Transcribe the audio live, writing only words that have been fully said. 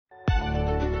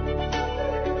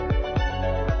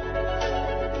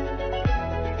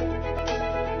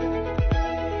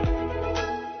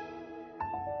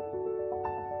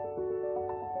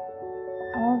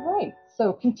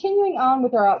So continuing on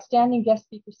with our outstanding guest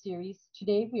speaker series,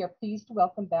 today we are pleased to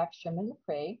welcome back Sherman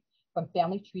McRae from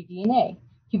Family Tree DNA.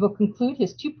 He will conclude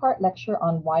his two-part lecture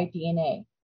on why DNA.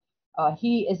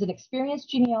 He is an experienced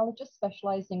genealogist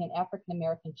specializing in African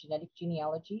American genetic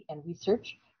genealogy and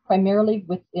research, primarily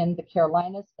within the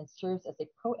Carolinas, and serves as a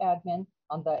co-admin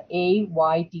on the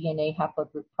AYDNA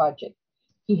haplogroup project.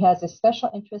 He has a special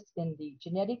interest in the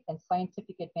genetic and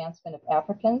scientific advancement of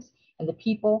Africans and the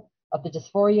people of the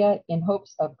dysphoria in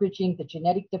hopes of bridging the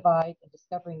genetic divide and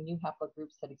discovering new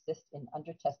haplogroups that exist in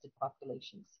undertested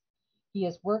populations. He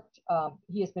has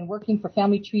been working for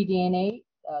Family Tree DNA,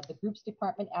 the groups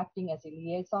department, acting as a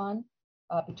liaison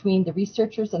between the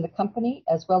researchers and the company,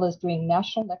 as well as doing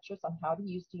national lectures on how to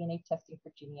use DNA testing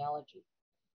for genealogy.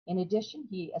 In addition,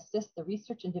 he assists the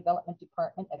research and development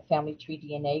department at Family Tree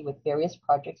DNA with various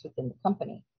projects within the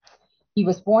company. He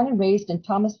was born and raised in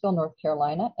Thomasville, North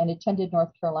Carolina, and attended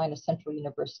North Carolina Central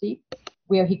University,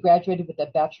 where he graduated with a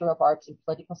Bachelor of Arts in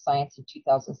Political Science in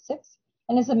 2006,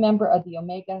 and is a member of the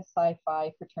Omega Psi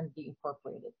Phi Fraternity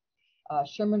Incorporated.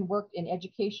 Sherman worked in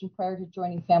education prior to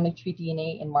joining Family Tree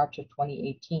DNA in March of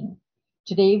 2018.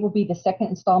 Today will be the second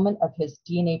installment of his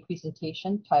DNA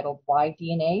presentation titled Why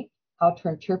DNA? How to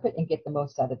Interpret and Get the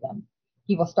Most Out of Them.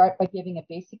 He will start by giving a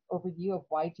basic overview of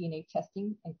why DNA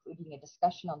testing, including a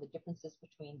discussion on the differences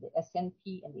between the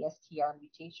SNP and the STR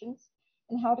mutations,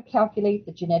 and how to calculate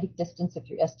the genetic distance of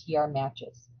your STR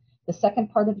matches. The second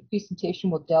part of the presentation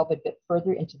will delve a bit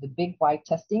further into the big Y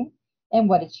testing and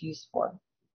what it's used for.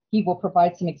 He will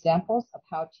provide some examples of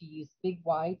how to use big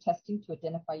Y testing to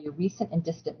identify your recent and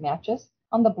distant matches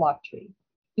on the block tree.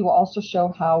 He will also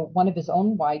show how one of his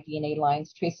own Y DNA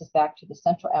lines traces back to the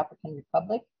Central African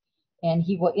Republic. And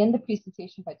he will end the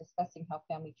presentation by discussing how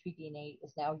Family Tree DNA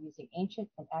is now using ancient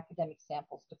and academic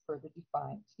samples to further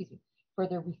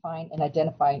refine and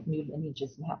identify new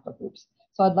lineages and haplogroups.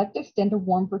 So I'd like to extend a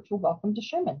warm virtual welcome to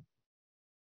Sherman.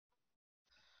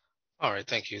 All right,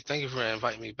 thank you. Thank you for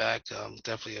inviting me back.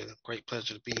 Definitely a great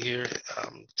pleasure to be here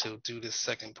to do this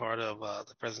second part of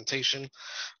the presentation.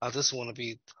 This one will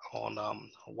be on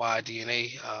why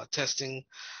DNA testing.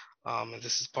 And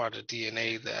this is part of the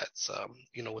DNA that's,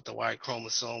 with the Y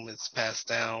chromosome, it's passed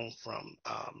down from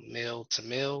male to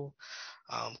male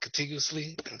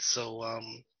contiguously. And so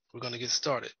we're going to get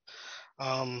started.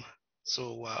 The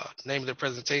name of the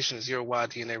presentation is Your Y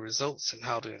DNA Results and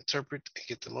How to Interpret and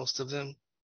Get the Most of Them.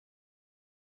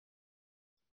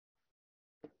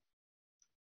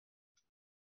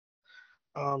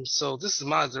 So this is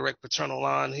my direct paternal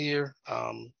line here.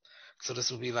 So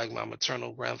this would be like my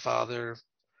maternal grandfather,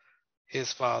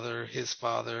 his father, his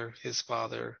father, his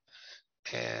father,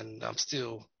 and that's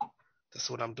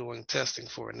what I'm doing testing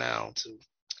for now, to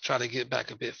try to get back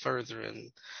a bit further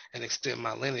and extend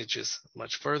my lineages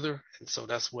much further. And so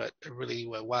that's what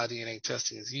Y-DNA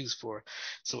testing is used for.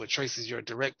 So it traces your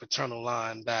direct paternal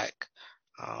line back.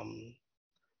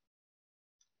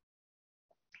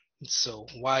 So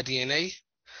Y-DNA,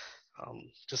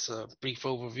 just a brief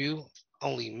overview,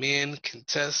 only men can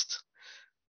test.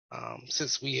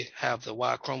 Since we have the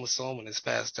Y chromosome and it's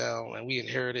passed down, and we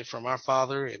inherit it from our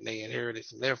father and they inherit it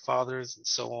from their fathers, and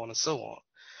so on and so on.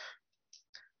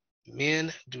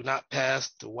 Men do not pass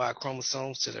the Y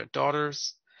chromosomes to their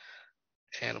daughters.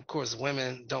 And of course,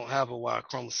 women don't have a Y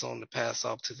chromosome to pass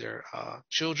off to their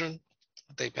children.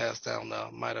 They pass down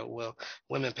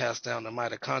women pass down the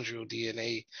mitochondrial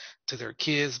DNA to their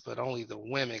kids, but only the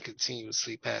women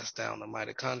continuously pass down the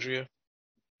mitochondria.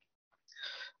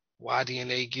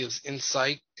 Y-DNA gives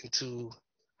insight into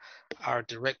our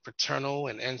direct paternal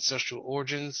and ancestral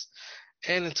origins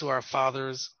and into our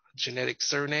father's genetic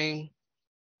surname.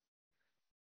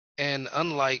 And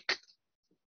unlike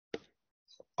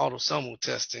autosomal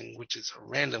testing, which is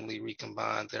randomly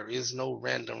recombined, there is no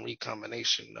random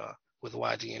recombination with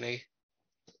Y-DNA.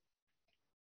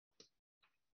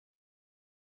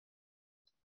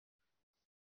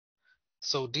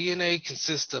 So DNA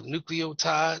consists of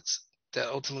nucleotides that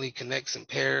ultimately connects in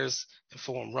pairs and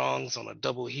form rungs on a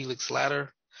double helix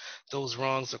ladder. Those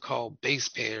rungs are called base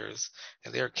pairs,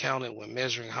 and they're counted when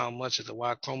measuring how much of the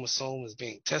Y chromosome is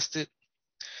being tested.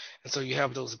 And so you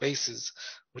have those bases,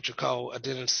 which are called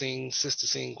adenosine,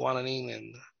 cytosine, guanine,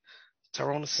 and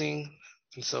tyrosine.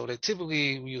 And so they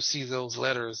typically, you'll see those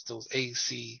letters, those A,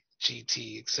 C, G,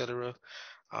 T, etc.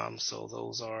 So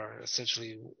those are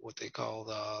essentially what they call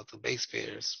the base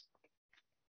pairs.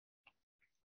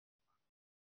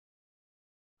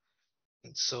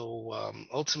 And so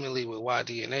ultimately with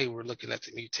Y-DNA, we're looking at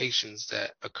the mutations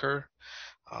that occur.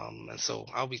 And so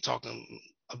I'll be talking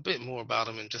a bit more about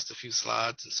them in just a few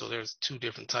slides. And so there's two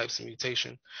different types of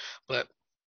mutation. But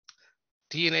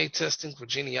DNA testing for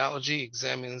genealogy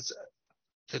examines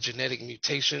the genetic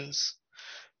mutations,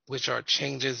 which are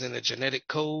changes in the genetic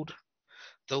code.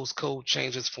 Those code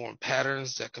changes form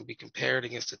patterns that can be compared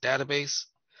against a database.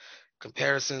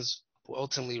 Comparisons will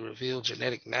ultimately reveal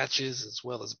genetic matches as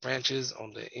well as branches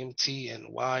on the MT and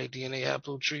Y DNA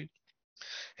haplotree.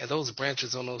 And those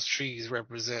branches on those trees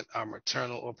represent our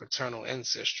maternal or paternal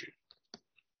ancestry.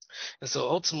 And so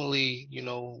ultimately,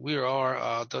 we are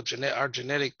our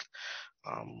genetic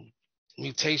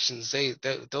mutations.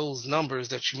 Those numbers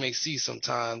that you may see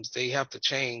sometimes, they have to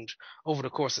change over the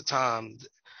course of time.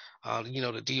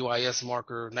 The DYS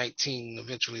marker 19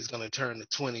 eventually is going to turn to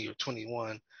 20 or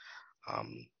 21.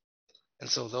 And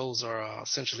so those are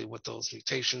essentially what those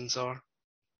mutations are.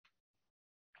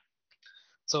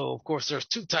 So, of course, there's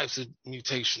two types of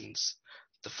mutations.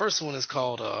 The first one is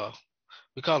called,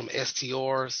 we call them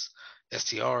STRs.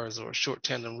 STRs or short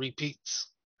tandem repeats.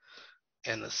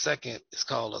 And the second is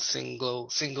called a single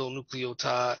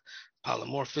nucleotide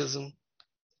polymorphism.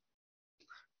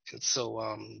 And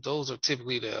so those are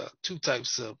typically the two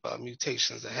types of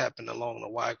mutations that happen along the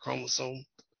Y chromosome.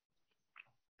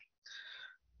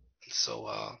 And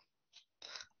so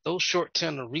those short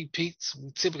tandem repeats,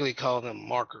 we typically call them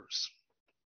markers.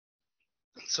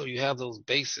 So you have those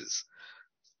bases,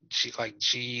 like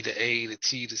G to A to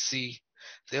T to C.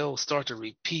 They'll start to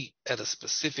repeat at a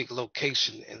specific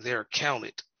location and they're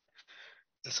counted.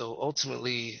 And so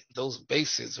ultimately, those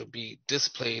bases will be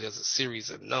displayed as a series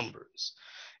of numbers.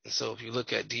 And so if you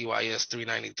look at DYS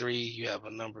 393, you have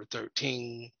a number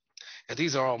 13. And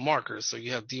these are all markers. So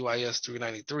you have DYS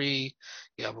 393,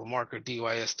 you have a marker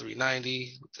DYS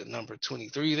 390 with the number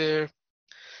 23 there.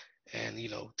 And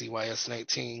DYS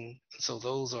 19. And so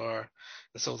those are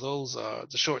the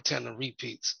short tandem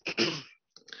repeats.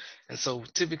 And so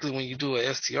typically when you do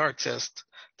a STR test,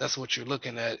 that's what you're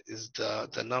looking at is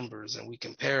the numbers, and we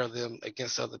compare them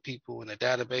against other people in a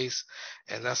database,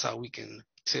 and that's how we can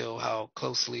tell how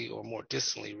closely or more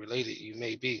distantly related you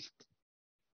may be.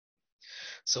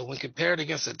 So when compared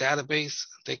against a database,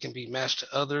 they can be matched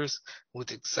to others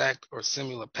with exact or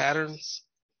similar patterns.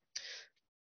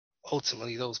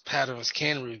 Ultimately, those patterns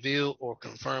can reveal or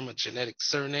confirm a genetic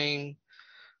surname.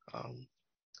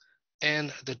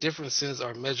 And the differences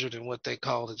are measured in what they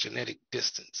call the genetic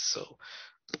distance. So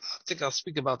I think I'll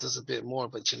speak about this a bit more,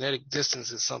 but genetic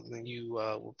distance is something you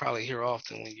will probably hear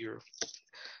often when you're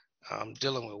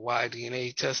dealing with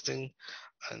Y-DNA testing.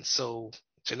 And so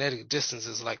genetic distance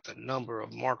is like the number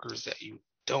of markers that you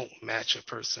don't match a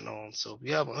person on. So if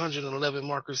you have 111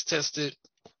 markers tested,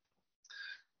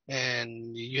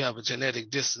 and you have a genetic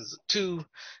distance of 2,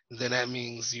 then that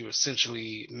means you're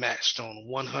essentially matched on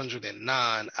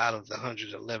 109 out of the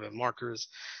 111 markers.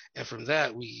 And from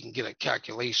that, we can get a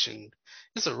calculation.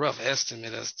 It's a rough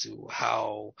estimate as to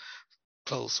how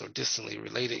close or distantly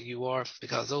related you are,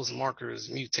 because those markers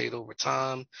mutate over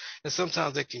time. And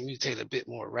sometimes they can mutate a bit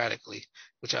more radically,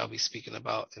 which I'll be speaking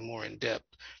about in more in depth.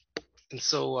 And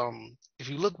so if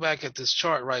you look back at this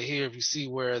chart right here, if you see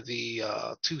where the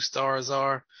 2 stars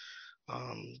are,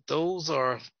 those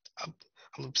are, I'm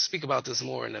going to speak about this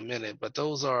more in a minute, but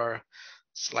those are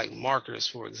like markers,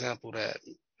 for example, that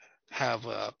have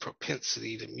a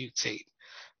propensity to mutate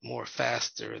more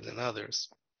faster than others.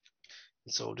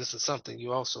 And so this is something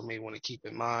you also may want to keep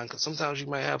in mind, because sometimes you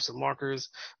might have some markers,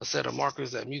 a set of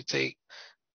markers that mutate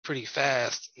pretty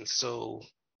fast. And so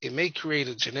it may create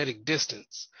a genetic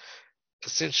distance,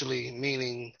 essentially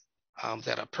meaning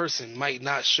that a person might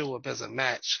not show up as a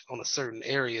match on a certain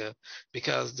area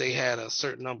because they had a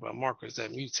certain number of markers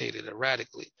that mutated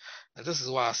erratically. And this is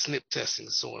why SNP testing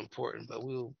is so important, but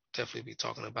we'll definitely be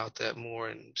talking about that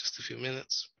more in just a few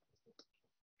minutes.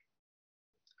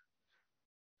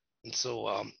 And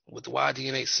so with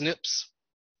Y-DNA SNPs,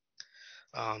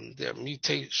 their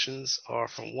mutations are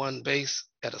from one base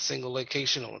at a single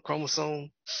location on a chromosome.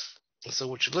 And so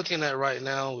what you're looking at right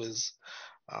now is,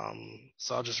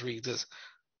 so I'll just read this.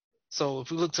 So if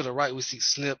we look to the right, we see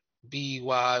SNP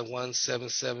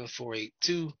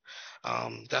BY177482.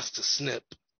 That's the SNP.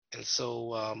 And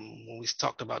so when we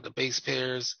talked about the base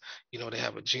pairs, they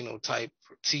have a genotype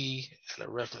for T and a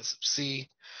reference of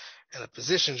C. And a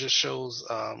position just shows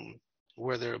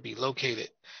where they'll be located.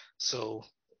 So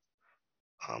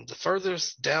the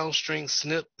furthest downstream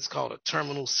SNP is called a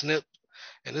terminal SNP,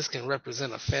 and this can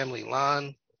represent a family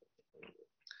line.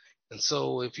 And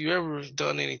so if you ever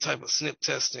done any type of SNP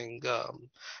testing,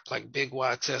 like big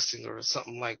Y testing or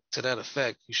something like to that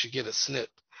effect, you should get a SNP.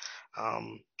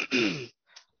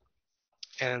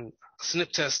 And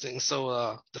SNP testing,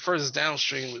 so the furthest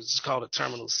downstream is called a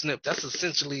terminal SNP. That's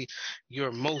essentially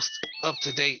your most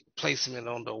up-to-date placement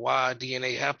on the Y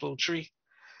DNA haplotree.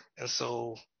 And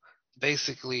so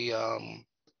basically,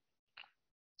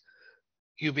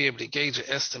 you'll be able to gauge an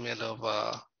estimate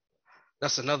of,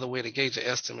 that's another way to gauge an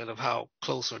estimate of how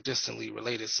close or distantly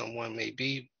related someone may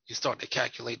be. You start to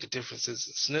calculate the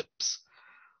differences in SNPs.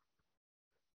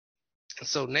 And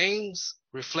so names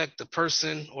reflect the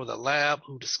person or the lab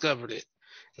who discovered it.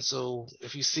 And so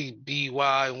if you see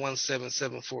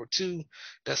BY17742,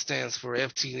 that stands for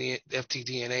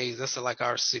FTDNA. That's like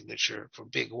our signature for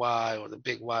Big Y or the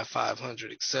Big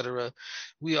Y500, etc.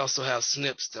 We also have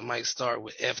SNPs that might start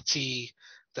with FT.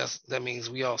 That means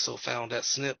we also found that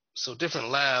SNP. So different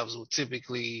labs will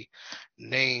typically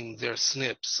name their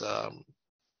SNPs,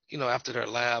 after their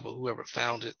lab or whoever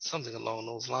found it, something along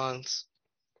those lines.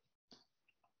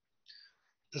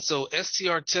 And so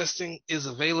STR testing is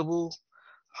available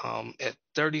at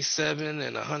 37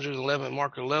 and 111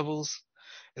 marker levels.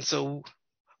 And so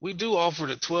we do offer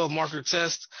the 12 marker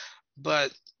test,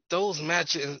 but those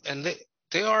matches, and they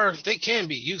can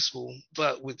be useful,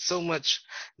 but with so much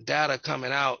data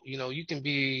coming out, you can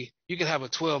have a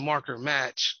 12 marker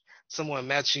match, someone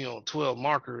matching you on 12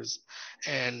 markers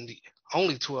and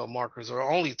only 12 markers or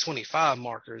only 25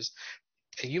 markers.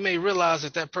 And you may realize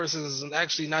that person is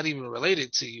actually not even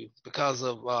related to you because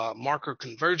of marker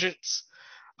convergence.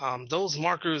 Those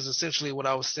markers, essentially what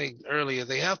I was saying earlier,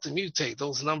 they have to mutate.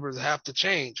 Those numbers have to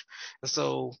change. And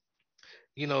so,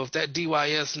 if that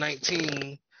DYS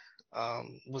 19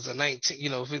 was a 19,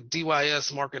 if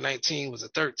DYS marker 19 was a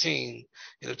 13,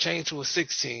 it'll change to a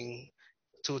 16,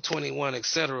 to a 21,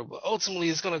 etc. But ultimately,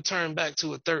 it's going to turn back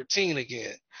to a 13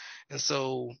 again. And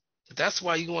so that's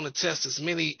why you want to test as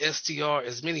many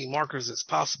markers as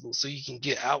possible, so you can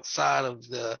get outside of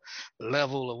the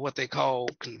level of what they call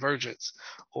convergence,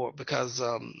 or because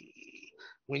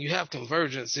when you have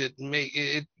convergence, it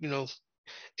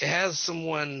has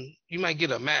someone, you might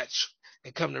get a match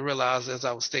and come to realize, as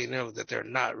I was stating earlier, that they're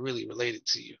not really related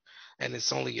to you, and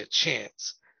it's only a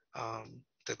chance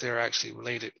that they're actually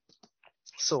related.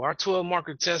 So our 12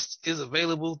 marker test is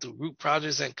available through group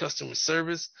projects and customer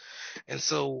service. And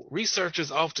so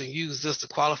researchers often use this to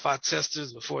qualify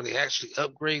testers before they actually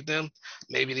upgrade them.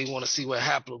 Maybe they want to see what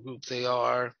haplogroup they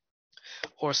are,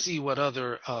 or see what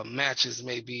other matches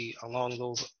may be along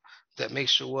those that may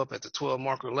show up at the 12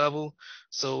 marker level.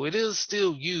 So it is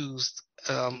still used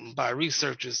by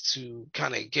researchers to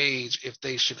kind of gauge if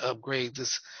they should upgrade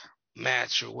this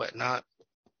match or whatnot.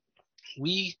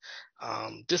 We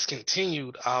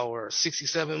discontinued our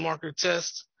 67 marker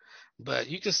test, but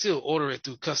you can still order it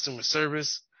through customer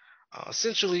service.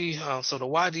 Essentially, so the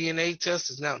Y-DNA test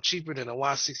is now cheaper than the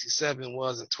Y67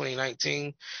 was in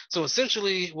 2019. So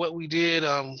essentially what we did,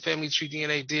 Family Tree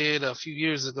DNA did a few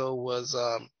years ago was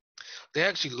they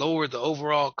actually lowered the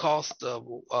overall cost of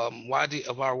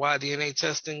our Y-DNA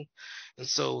testing. And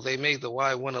so they made the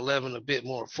Y111 a bit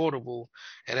more affordable,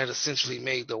 and that essentially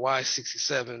made the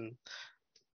Y67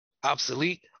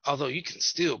 obsolete, although you can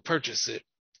still purchase it.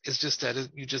 It's just that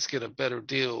you just get a better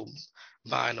deal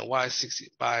buying the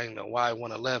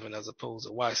Y111 as opposed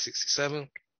to Y67.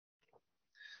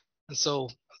 And so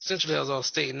essentially, as I was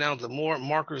stating now, the more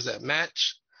markers that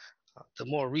match, the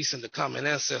more recent the common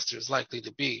ancestor is likely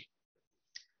to be.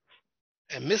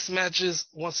 And mismatches,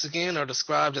 once again, are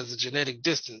described as a genetic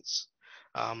distance.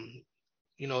 As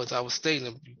I was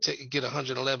stating, you get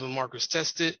 111 markers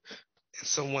tested, and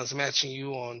someone's matching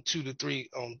you on 2 to 3,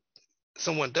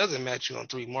 someone doesn't match you on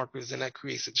 3 markers, then that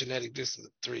creates a genetic distance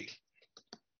of 3.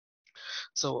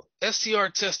 So STR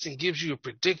testing gives you a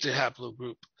predicted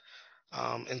haplogroup.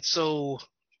 And so if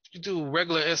you do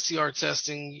regular STR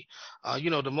testing,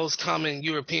 the most common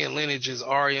European lineage is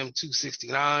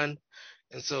RM269.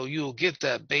 And so you'll get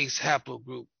that base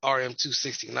haplogroup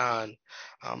RM269.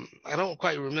 I don't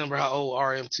quite remember how old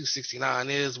RM269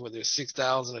 is, whether it's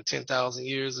 6,000 or 10,000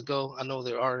 years ago. I know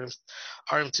that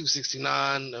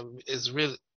RM269 is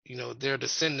really, their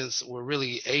descendants were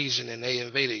really Asian and they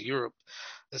invaded Europe.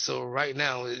 And so right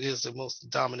now it is the most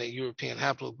dominant European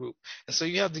haplogroup. And so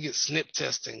you have to get SNP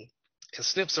testing. And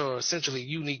SNPs are essentially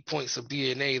unique points of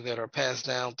DNA that are passed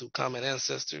down through common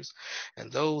ancestors.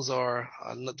 And those are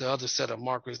the other set of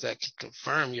markers that can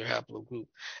confirm your haplogroup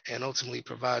and ultimately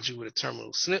provide you with a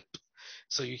terminal SNP.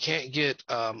 So you can't get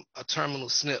a terminal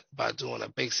SNP by doing a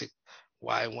basic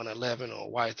Y111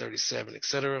 or Y37,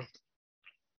 etc.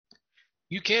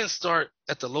 You can start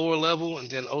at the lower level and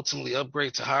then ultimately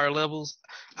upgrade to higher levels.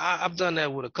 I've done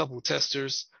that with a couple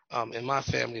testers in my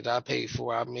family that I paid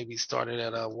for. I maybe started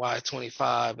at a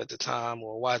Y25 at the time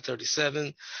or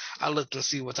Y37. I looked and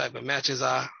see what type of matches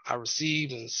I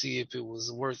received and see if it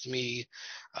was worth me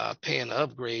paying the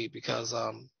upgrade, because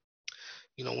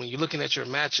when you're looking at your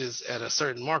matches at a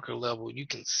certain marker level, you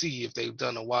can see if they've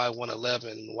done a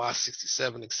Y111,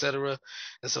 Y67, etc.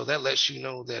 And so that lets you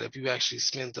know that if you actually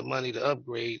spend the money to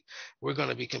upgrade, we're going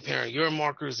to be comparing your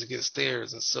markers against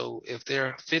theirs. And so if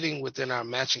they're fitting within our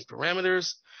matching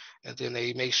parameters, and then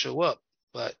they may show up.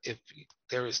 But if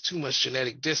there is too much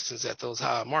genetic distance at those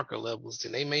higher marker levels,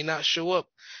 then they may not show up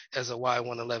as a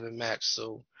Y111 match.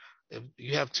 So if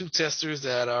you have two testers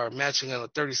that are matching on a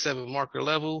 37 marker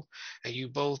level, and you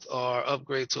both are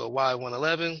upgraded to a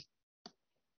Y111,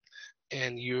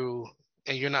 and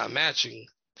you're not matching,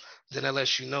 then that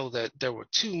lets you know that there were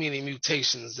too many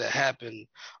mutations that happened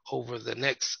over the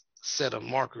next set of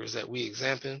markers that we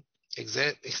examine.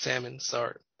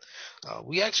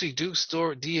 We actually do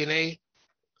store DNA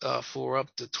for up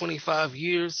to 25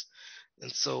 years.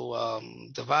 And so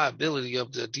the viability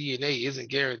of the DNA isn't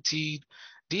guaranteed.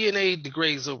 DNA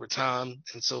degrades over time.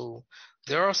 And so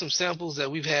there are some samples that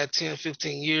we've had 10,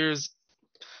 15 years.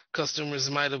 Customers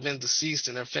might have been deceased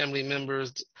and their family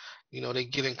members, they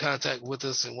get in contact with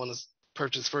us and want to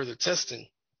purchase further testing.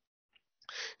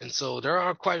 And so there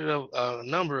are quite a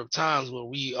number of times where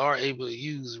we are able to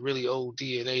use really old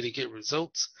DNA to get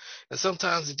results. And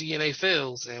sometimes the DNA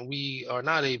fails and we are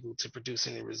not able to produce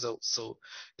any results. So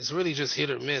it's really just hit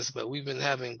or miss, but we've been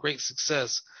having great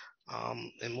success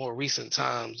in more recent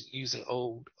times using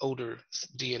older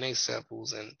DNA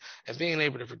samples and being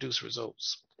able to produce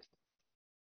results.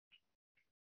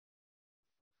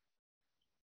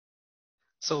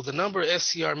 So the number of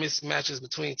STR mismatches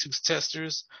between two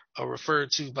testers are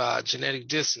referred to by genetic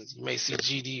distance. You may see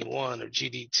GD1 or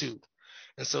GD2.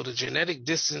 And so the genetic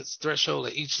distance threshold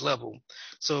at each level.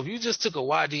 So if you just took a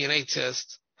Y-DNA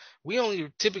test, we only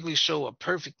typically show a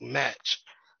perfect match.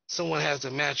 Someone has to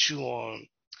match you on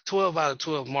 12 out of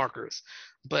 12 markers.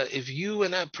 But if you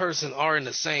and that person are in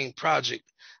the same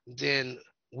project, then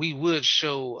we would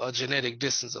show a genetic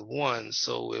distance of 1.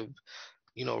 So if,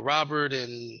 Robert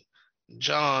and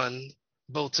John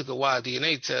both took a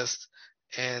Y-DNA test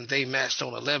and they matched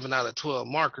on 11 out of 12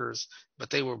 markers, but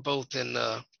they were both in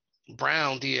the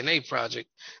Brown DNA project,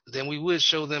 then we would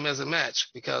show them as a match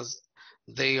because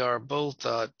they are both,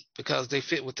 because they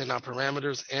fit within our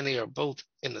parameters and they are both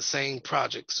in the same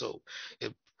project. So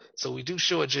we do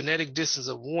show a genetic distance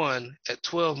of 1 at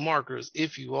 12 markers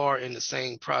if you are in the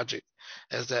same project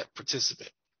as that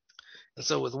participant. And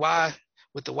so with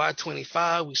the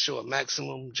Y25, we show a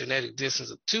maximum genetic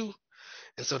distance of 2.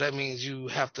 And so that means you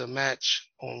have to match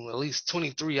on at least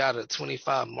 23 out of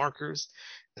 25 markers.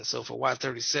 And so for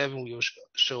Y37, we will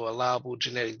show a allowable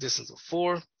genetic distance of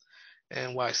 4.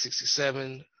 And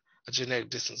Y67, a genetic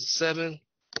distance of 7.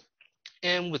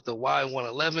 And with the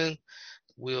Y111,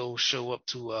 we'll show up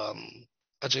to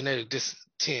a genetic distance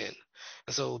of 10.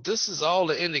 And so this is all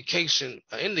an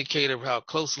indicator of how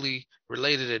closely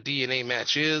related a DNA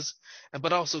match is.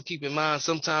 But also keep in mind,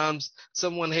 sometimes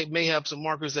someone may have some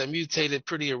markers that mutated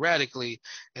pretty erratically,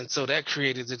 and so that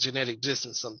created the genetic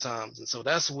distance sometimes. And so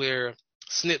that's where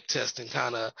SNP testing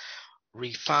kind of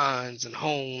refines and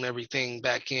hone everything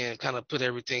back in, kind of put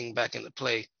everything back into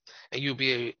play, and you'll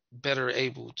be better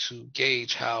able to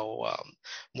gauge how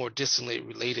more distantly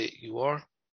related you are.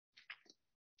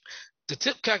 The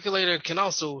TIP calculator can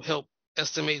also help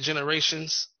estimate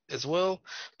generations as well,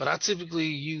 but I typically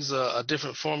use a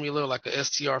different formula, like a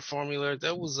STR formula.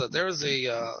 There was a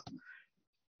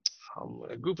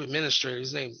group administrator.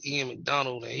 His name is Ian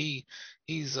McDonald, and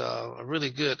he's a really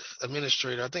good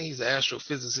administrator. I think he's an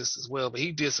astrophysicist as well, but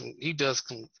he does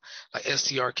some like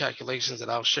STR calculations that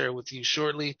I'll share with you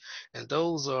shortly, and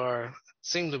those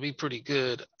seem to be pretty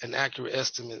good and accurate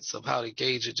estimates of how to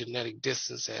gauge a genetic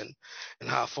distance and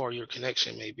how far your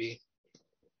connection may be.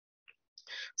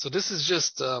 So this is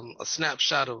just a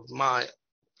snapshot of my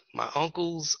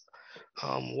uncle's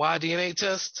Y-DNA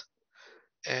test.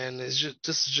 And this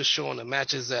is just showing the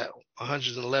matches at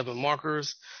 111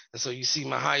 markers. And so you see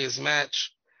my highest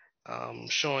match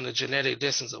showing a genetic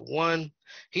distance of 1.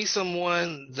 He's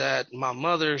someone that my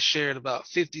mother shared about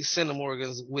 50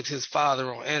 centimorgans with his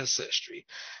father on Ancestry.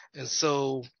 And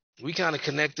so we kind of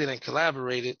connected and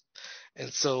collaborated.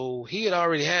 And so he had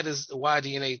already had his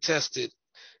Y-DNA tested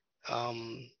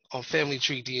on family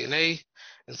tree DNA.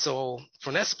 And so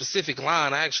from that specific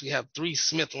line, I actually have 3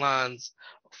 Smith lines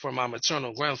for my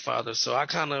maternal grandfather. So I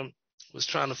kind of was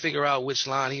trying to figure out which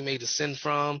line he may descend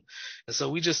from. And so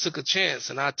we just took a chance,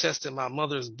 and I tested my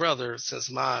mother's brother,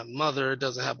 since my mother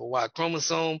doesn't have a Y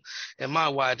chromosome and my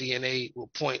Y-DNA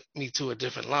will point me to a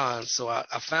different line. So I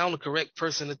found the correct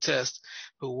person to test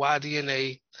who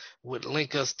Y-DNA would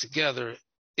link us together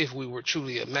if we were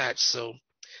truly a match. So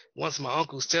once my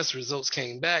uncle's test results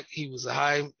came back, he was a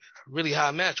high really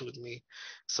high match with me.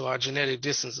 So our genetic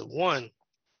distance of 1.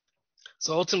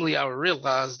 So ultimately, I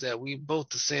realized that we both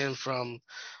descend from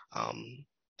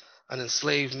an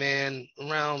enslaved man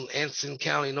around Anson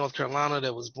County, North Carolina,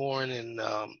 that was born in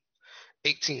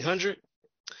 1800.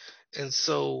 And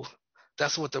so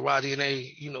that's what the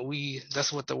Y-DNA,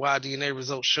 that's what the Y-DNA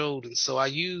results showed. And so I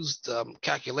used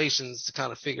calculations to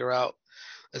kind of figure out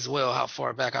as well how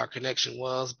far back our connection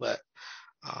was. But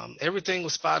everything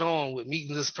was spot on with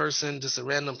meeting this person, just a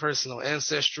random person on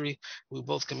Ancestry. We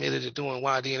both committed to doing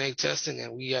Y-DNA testing,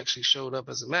 and we actually showed up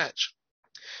as a match.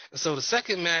 And so the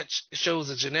second match shows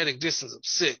a genetic distance of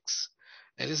 6.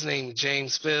 And his name is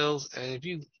James Fells. And if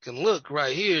you can look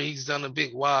right here, he's done a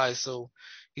big Y. So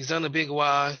he's done a big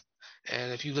Y.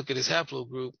 And if you look at his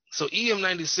haplogroup, so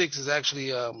EM96 is actually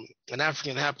an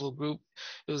African haplogroup.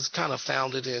 It was kind of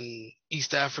founded in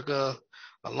East Africa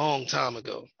a long time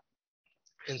ago.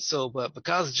 And so, but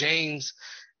because James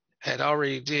had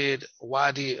already did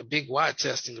a big Y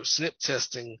testing or SNP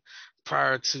testing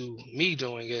prior to me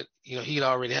doing it, he'd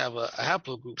already have a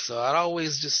haplogroup. So I'd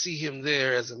always just see him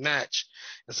there as a match.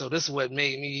 And so this is what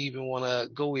made me even want to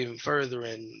go even further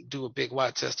and do a big Y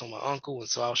test on my uncle. And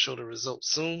so I'll show the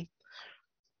results soon.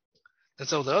 And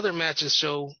so the other matches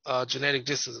show genetic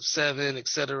distance of 7, et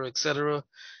cetera, et cetera.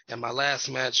 And my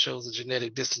last match shows a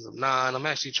genetic distance of 9. I'm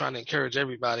actually trying to encourage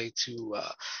everybody to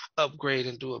upgrade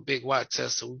and do a big Y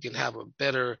test so we can have a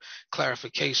better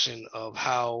clarification of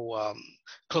how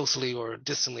closely or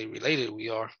distantly related we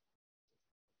are.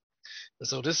 And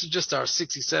so this is just our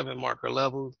 67 marker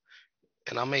level.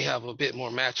 And I may have a bit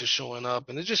more matches showing up.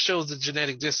 And it just shows the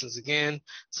genetic distance again.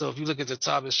 So if you look at the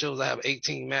top, it shows I have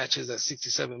 18 matches at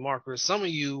 67 markers. Some of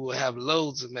you will have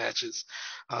loads of matches,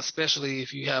 especially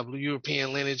if you have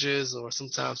European lineages or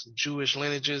sometimes Jewish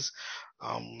lineages.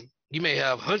 You may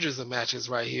have hundreds of matches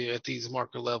right here at these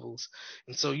marker levels.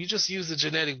 And so you just use the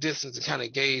genetic distance to kind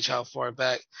of gauge how far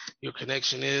back your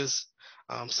connection is.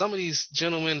 Some of these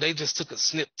gentlemen, they just took a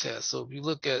SNP test. So if you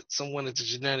look at someone at the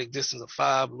genetic distance of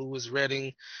 5, Lewis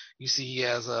Redding, you see he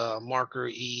has a marker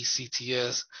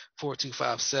ECTS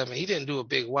 4257. He didn't do a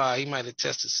big Y. He might have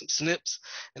tested some SNPs.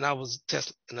 And I was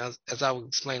testing, and as I was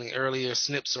explaining earlier,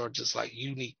 SNPs are just like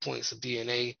unique points of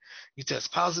DNA. You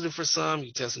test positive for some,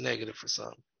 you test negative for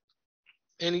some.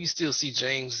 And you still see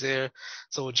James there.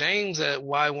 So James at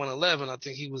Y111, I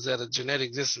think he was at a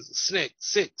genetic distance of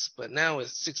 6, but now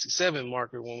it's 67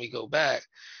 marker. When we go back,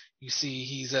 you see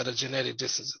he's at a genetic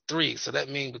distance of 3. So that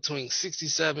means between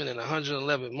 67 and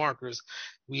 111 markers,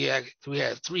 we had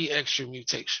 3 extra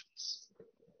mutations.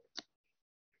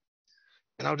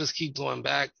 And I'll just keep going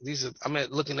back. I'm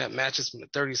looking at matches from the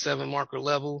 37 marker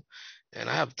level. And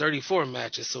I have 34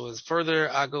 matches. So as further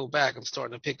I go back, I'm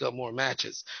starting to pick up more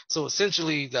matches. So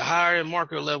essentially, the higher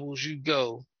marker levels you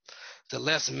go, the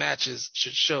less matches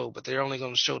should show, but they're only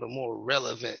going to show the more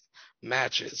relevant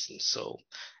matches. And so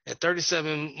at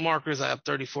 37 markers, I have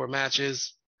 34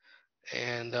 matches.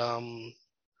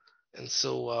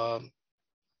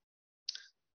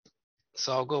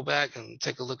 So I'll go back and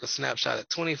take a look at snapshot at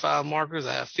 25 markers.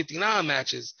 I have 59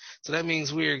 matches. So that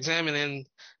means we're examining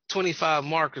 25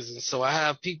 markers. And so I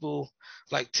have people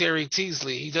like Terry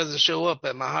Teasley. He doesn't show up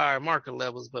at my higher marker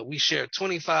levels, but we share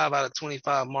 25 out of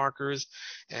 25 markers.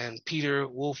 And Peter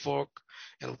Woolfolk.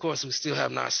 And of course, we still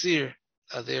have Nasir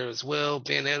there as well.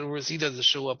 Ben Edwards, he doesn't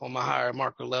show up on my higher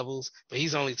marker levels, but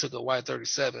he's only took a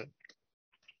Y37.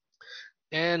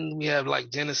 And we have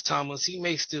like Dennis Thomas. He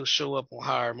may still show up on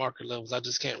higher marker levels. I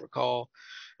just can't recall.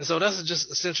 And so that's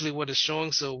just essentially what it's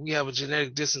showing. So we have a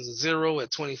genetic distance of 0 at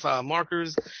 25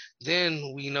 markers.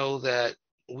 Then we know that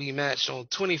we matched on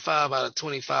 25 out of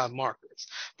 25 markers.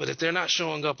 But if they're not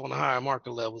showing up on the higher marker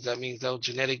levels, that means that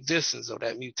genetic distance or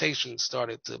that mutation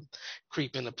started to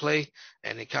creep into play,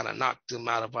 and it kind of knocked them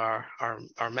out of our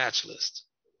match list.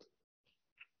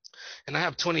 And I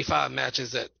have 25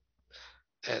 matches at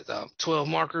 12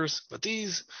 markers, but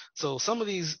some of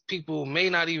these people may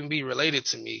not even be related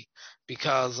to me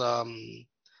because of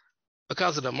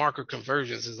the marker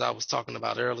convergence, as I was talking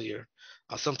about earlier.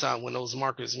 Sometimes when those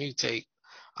markers mutate,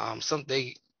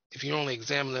 if you only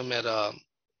examine them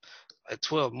at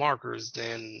 12 markers,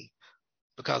 then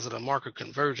because of the marker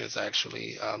convergence,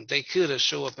 actually, they could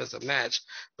show up as a match.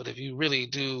 But if you really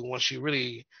do, once you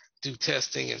really do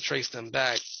testing and trace them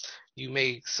back, you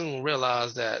may soon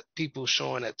realize that people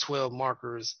showing at 12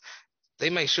 markers, they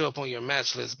may show up on your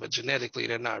match list, but genetically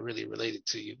they're not really related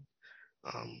to you.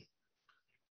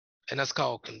 And that's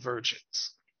called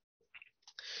convergence.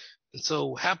 And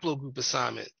so haplogroup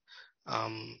assignment.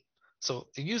 So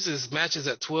it uses matches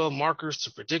at 12 markers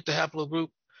to predict a haplogroup.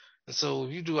 And so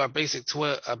if you do our basic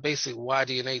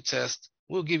Y-DNA test,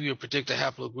 we'll give you a predicted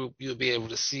haplogroup. You'll be able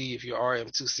to see if you're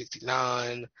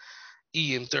RM269,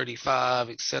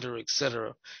 EM35, et cetera,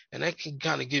 and that can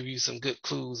kind of give you some good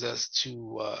clues as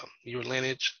to your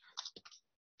lineage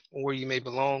or where you may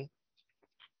belong.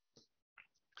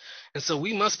 And so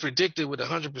we must predict it with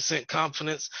 100%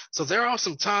 confidence. So there are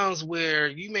some times where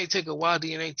you may take a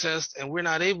Y-DNA test and we're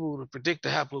not able to predict the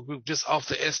haplogroup just off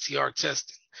the STR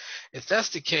testing. If that's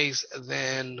the case,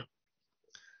 then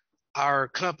our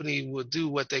company will do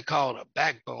what they call a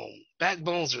backbone.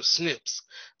 Backbones are SNPs.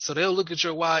 So they'll look at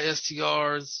your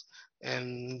YSTRs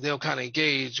and they'll kind of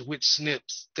gauge which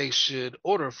SNPs they should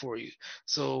order for you.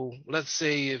 So let's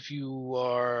say if you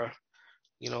are,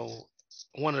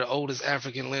 one of the oldest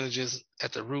African lineages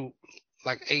at the root,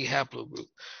 like A haplogroup.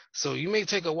 So you may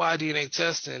take a Y-DNA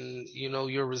test and,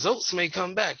 your results may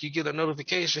come back. You get a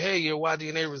notification, hey, your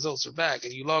Y-DNA results are back.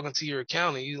 And you log into your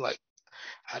account and you like,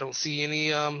 I don't see any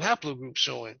haplogroup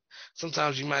showing.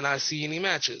 Sometimes you might not see any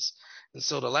matches. And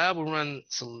so the lab will run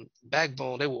some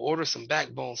backbone. They will order some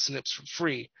backbone SNPs for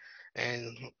free.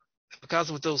 And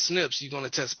because with those SNPs, you're going to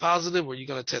test positive or you're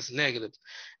going to test negative.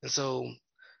 And so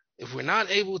if we're not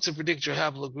able to predict your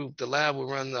haplogroup, the lab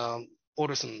will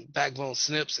order some backbone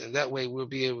SNPs, and that way we'll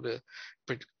be able to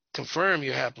confirm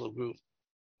your haplogroup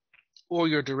or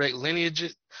your direct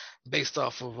lineage based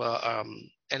off of,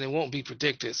 and it won't be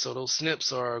predicted. So those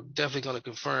SNPs are definitely going to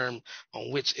confirm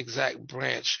on which exact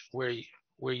branch where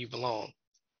you belong.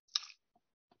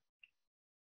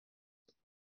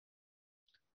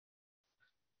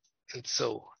 And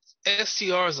so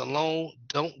STRs alone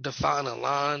don't define a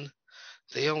line.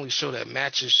 They only show that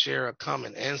matches share a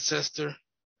common ancestor.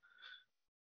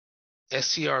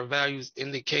 STR values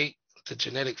indicate the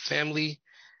genetic family,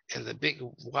 and the big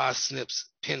Y SNPs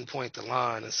pinpoint the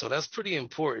line. And so that's pretty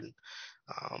important.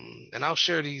 And I'll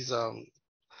share these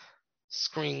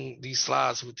these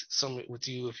slides with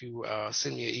you if you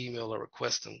send me an email or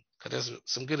request them, because there's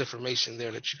some good information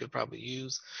there that you could probably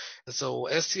use. And so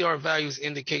STR values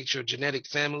indicate your genetic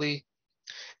family,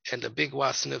 and the big Y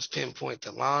SNPs pinpoint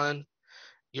the line.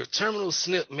 Your terminal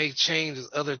SNP may change as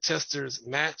other testers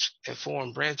match and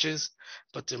form branches,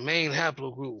 but the main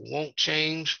haplogroup won't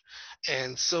change.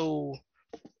 And so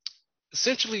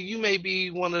essentially you may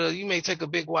take a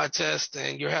big Y test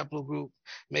and your haplogroup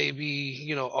may be,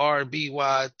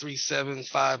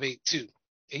 RBY37582.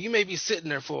 And you may be sitting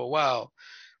there for a while.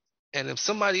 And if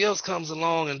somebody else comes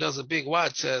along and does a big Y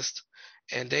test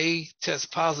and they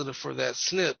test positive for that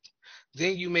SNP,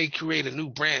 then you may create a new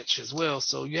branch as well.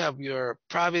 So you have your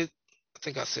private, I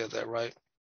think I said that right.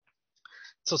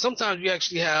 So sometimes you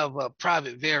actually have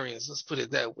private variants, let's put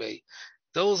it that way.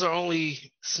 Those are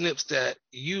only SNPs that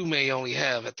you may only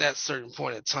have at that certain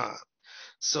point in time.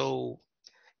 So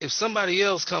if somebody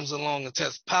else comes along and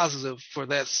tests positive for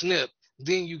that SNP,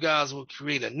 then you guys will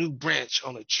create a new branch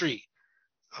on a tree.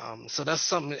 So that's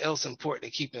something else important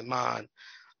to keep in mind.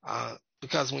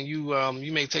 Because when you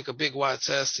may take a big Y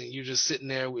test and you're just sitting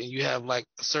there and you have like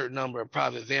a certain number of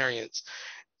private variants,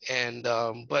 and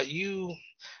so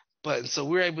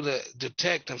we're able to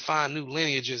detect and find new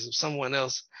lineages if someone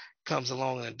else comes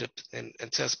along and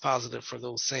tests positive for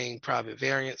those same private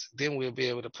variants. Then we'll be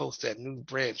able to post that new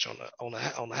branch on the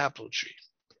haplotree.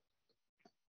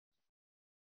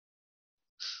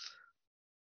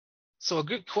 So a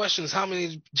good question is, how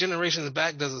many generations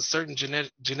back does a certain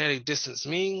genetic distance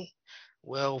mean?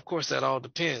 Well, of course, that all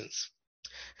depends.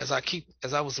 As I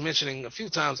was mentioning a few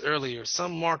times earlier,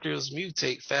 some markers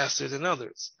mutate faster than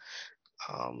others.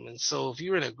 And so if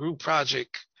you're in a group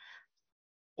project,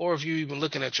 or if you're even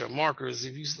looking at your markers,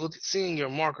 if you're seeing your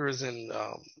markers in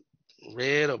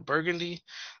red or burgundy,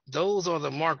 those are the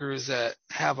markers that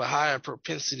have a higher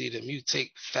propensity to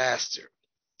mutate faster.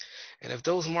 And if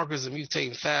those markers are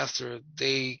mutating faster,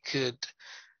 they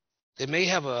may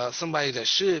have somebody that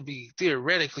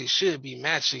theoretically should be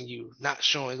matching you, not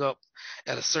showing up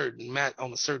at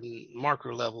on a certain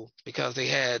marker level because they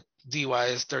had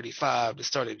DYS 35 that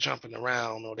started jumping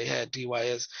around, or they had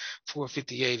DYS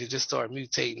 458 that just started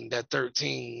mutating. That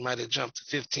 13 might have jumped to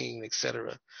 15,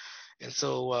 etc. And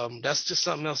so that's just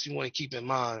something else you want to keep in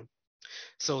mind.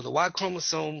 So the Y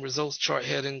chromosome results chart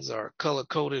headings are color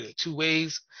coded in two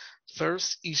ways.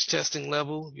 First, each testing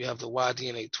level, you have the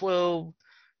Y-DNA 12,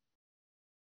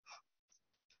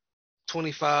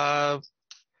 25,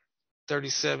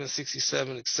 37,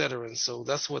 67, etc. And so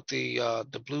that's what the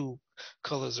blue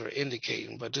colors are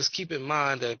indicating. But just keep in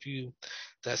mind that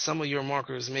some of your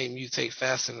markers may mutate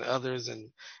faster than others,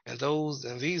 and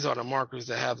these are the markers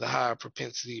that have the higher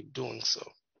propensity of doing so.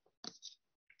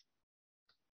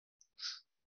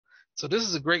 So this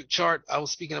is a great chart. I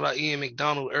was speaking about Ian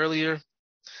McDonald earlier.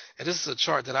 And this is a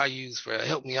chart that I use for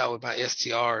help me out with my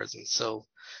STRs. And so,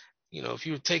 if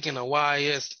you're taking a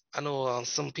YS, I know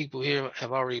some people here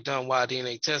have already done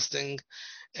Y-DNA testing,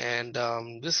 and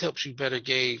this helps you better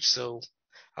gauge. So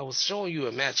I was showing you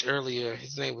a match earlier.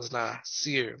 His name was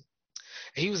Nasir.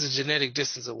 He was a genetic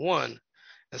distance of 1.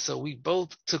 And so we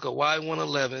both took a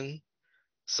Y111.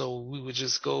 So we would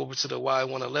just go over to the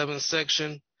Y111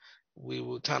 section. We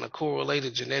would kind of correlate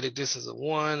a genetic distance of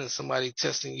 1, and somebody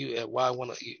testing you at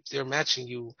Y1, if they're matching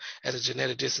you at a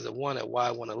genetic distance of 1 at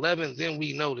Y111, then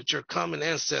we know that your common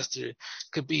ancestor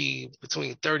could be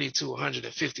between 30 to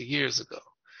 150 years ago.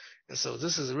 And so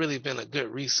this has really been a good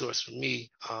resource for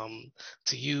me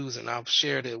to use, and I've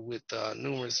shared it with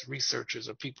numerous researchers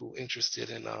or people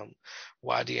interested in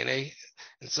Y-DNA.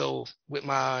 And so with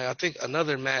I think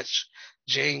another match,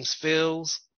 James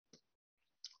Fells,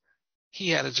 he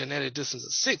had a genetic distance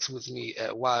of 6 with me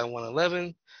at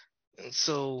Y111. And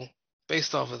so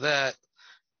based off of that,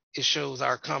 it shows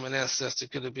our common ancestor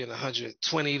could have been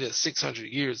 120 to 600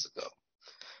 years ago.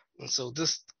 And so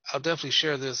I'll definitely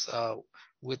share this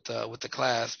with the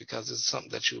class, because it's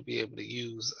something that you'll be able to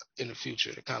use in the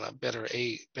future to kind of better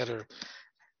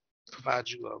provide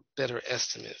you a better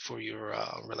estimate for your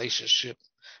relationship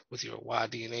with your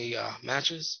Y-DNA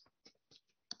matches.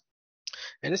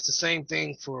 And it's the same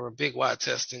thing for big Y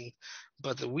testing,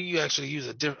 but we actually use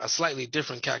a slightly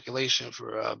different calculation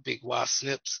for big Y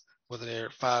SNPs, whether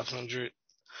they're 500,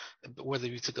 whether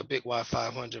you took a big Y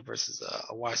 500 versus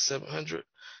a Y 700.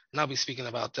 And I'll be speaking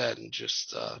about that in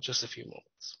just a few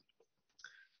moments.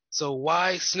 So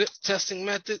Y SNP testing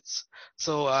methods.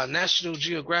 So National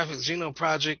Geographic Genome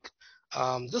Project,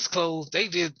 this closed. They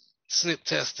did SNP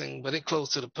testing, but it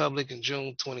closed to the public in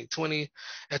June 2020.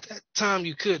 At that time,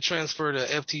 you could transfer to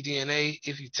FTDNA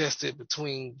if you tested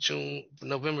between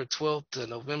November 12th to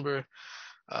November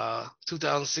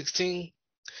 2016.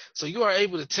 So you are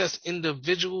able to test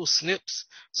individual SNPs.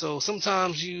 So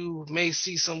sometimes you may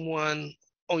see someone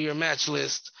on your match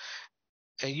list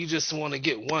and you just want to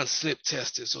get one SNP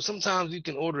tested. So sometimes you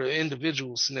can order an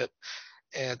individual SNP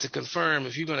and to confirm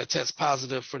if you're going to test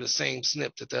positive for the same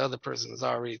SNP that the other person has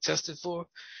already tested for.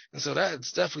 And so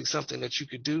that's definitely something that you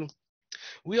could do.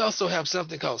 We also have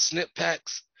something called SNP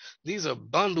packs. These are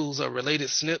bundles of related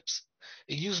SNPs.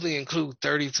 It usually includes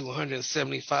 30 to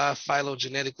 175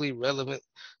 phylogenetically relevant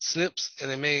SNPs,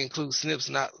 and it may include SNPs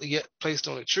not yet placed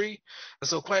on a tree. And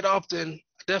so quite often,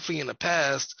 definitely in the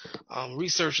past,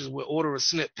 researchers would order a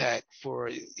SNP pack for,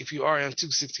 if you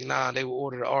RM269, they will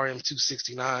order the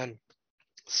RM269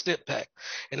 SNP pack,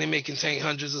 and they may contain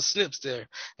hundreds of SNPs there,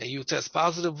 and you test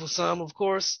positive for some, of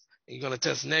course, and you're going to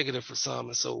test negative for some.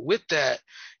 And so with that,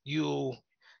 your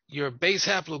base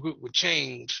haplogroup would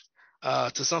change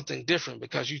to something different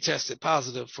because you tested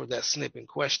positive for that SNP in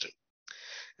question.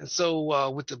 And so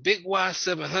with the big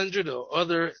Y700 or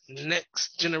other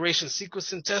next generation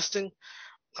sequencing testing,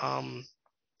 and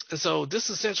so this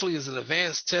essentially is an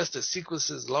advanced test that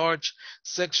sequences large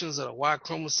sections of the Y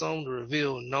chromosome to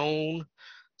reveal known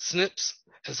SNPs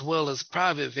as well as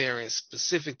private variants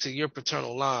specific to your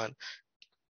paternal line.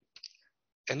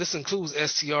 And this includes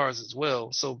STRs as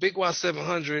well. So big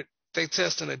Y700, they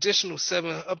test up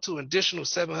to an additional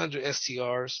 700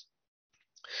 STRs.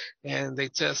 And they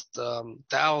test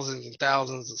thousands and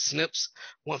thousands of SNPs.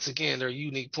 Once again, they're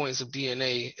unique points of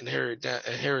DNA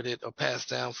inherited or passed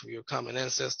down from your common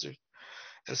ancestor.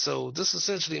 And so this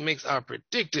essentially makes our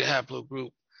predicted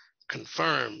haplogroup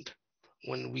confirmed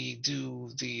when we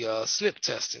do the SNP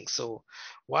testing. So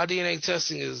Y-DNA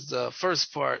testing is the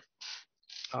first part,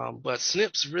 but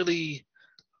SNPs really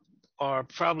are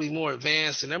probably more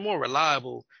advanced and they're more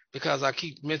reliable, because I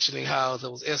keep mentioning how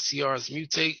those STRs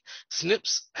mutate.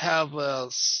 SNPs have,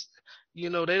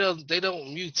 they don't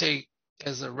mutate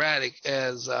as erratic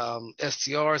as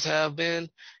STRs have been,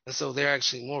 and so they're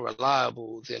actually more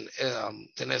reliable than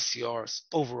STRs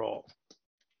overall.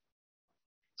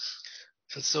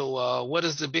 And so what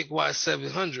is the big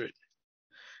Y700?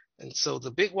 And so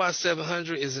the big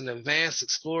Y700 is an advanced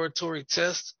exploratory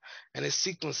test, and it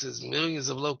sequences millions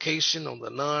of locations on the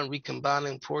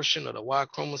non-recombining portion of the Y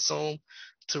chromosome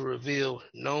to reveal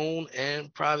known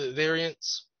and private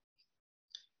variants.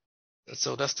 And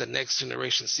so that's the next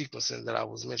generation sequencing that I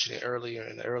was mentioning earlier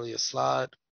in the earlier slide.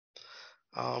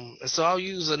 And so I'll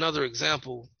use another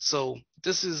example. So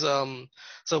this is,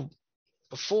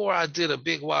 before I did a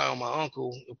big Y on my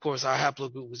uncle, of course, our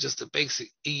haplogroup was just a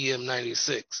basic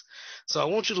EM96. So I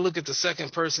want you to look at the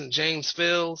second person, James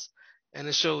Fells, and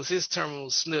it shows his terminal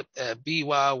SNP at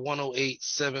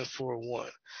BY108741.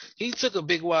 He took a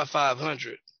big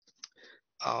Y500.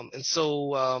 And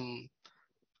so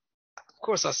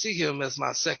course, I see him as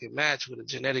my second match with a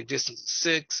genetic distance of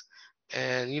 6.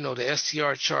 And, you know, the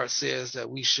STR chart says that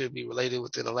we should be related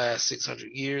within the last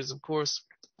 600 years, of course.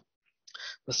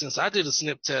 But since I did a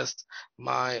SNP test,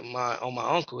 on my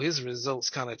uncle, his results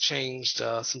kind of changed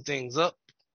some things up.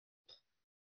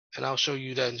 And I'll show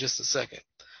you that in just a second.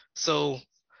 So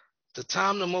the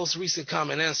time the most recent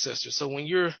common ancestor. So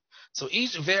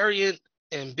each variant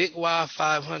in Big Y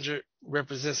 500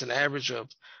 represents an average of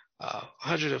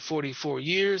 144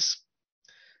 years,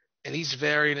 and each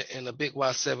variant in the Big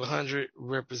Y 700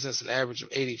 represents an average of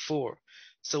 84.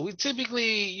 So we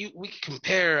typically we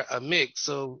compare a mix.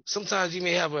 So sometimes you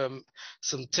may have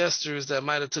some testers that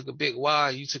might have took a Big Y,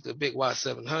 you took a Big Y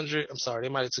 700. I'm sorry, they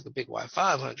might have took a Big Y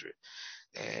 500.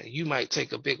 And you might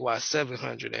take a Big Y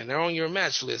 700, and they're on your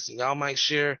match list, and y'all might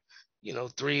share, you know,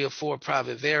 3 or 4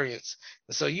 private variants.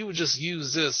 And so you would just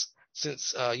use this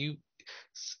since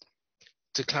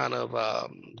to kind of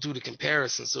do the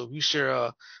comparison. So if you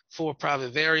share 4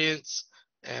 private variants,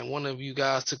 and one of you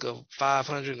guys took a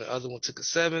 500 and the other one took a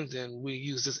 7, then we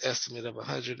use this estimate of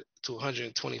 100 to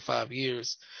 125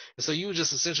 years. And so you would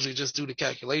just essentially just do the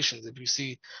calculations. If you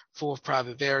see 4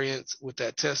 private variants with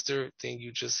that tester, then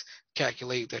you just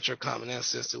calculate that your common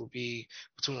ancestor would be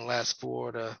between the last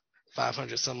 4 to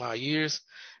 500 some odd years.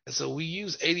 And so we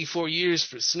use 84 years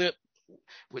for SNP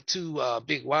with 2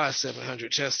 Big Y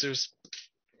 700 testers.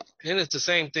 And it's the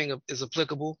same thing is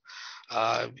applicable.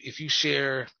 If you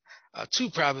share 2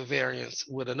 private variants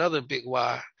with another Big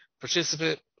Y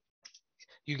participant,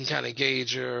 you can kind of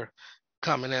gauge your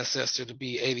common ancestor to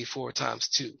be 84 times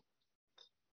 2.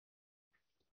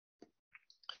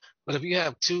 But if you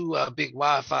have 2 Big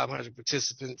Y 500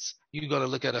 participants, you're going to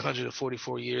look at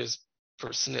 144 years per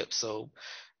SNP. So,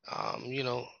 you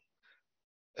know,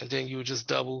 and then you would just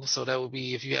double. So that would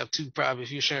be if you have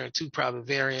if you're sharing 2 private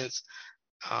variants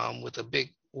with a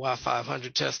Big Y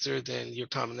 500 tester, then your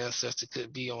common ancestor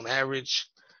could be on average,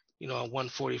 you know,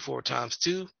 144 times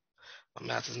 2. My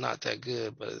math is not that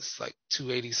good, but it's like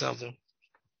 280 something.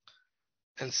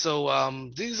 And so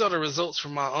these are the results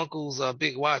from my uncle's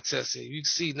Big Y testing. You can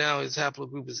see now his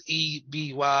haplogroup is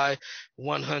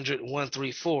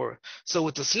EBY100-134. So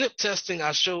with the SNP testing,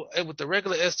 with the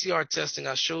regular STR testing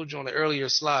I showed you on the earlier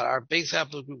slide, our base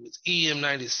haplogroup was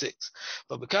EM96.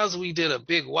 But because we did a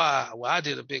Big Y, well, I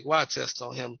did a Big Y test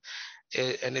on him,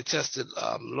 and it tested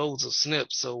loads of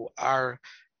SNPs. So our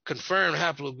confirmed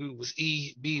haplogroup was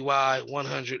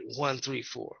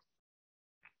EBY100-134.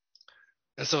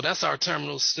 And so that's our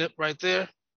terminal SNP right there.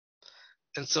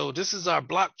 And so this is our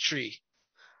block tree.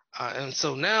 And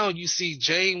so now you see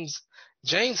James'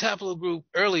 haplogroup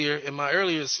earlier in my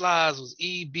earlier slides was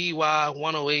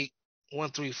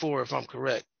EBY108-134, if I'm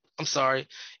correct. I'm sorry,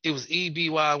 it was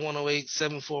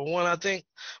EBY108-741, I think.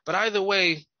 But either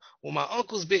way, when my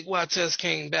uncle's Big Y test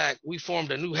came back, we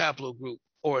formed a new haplogroup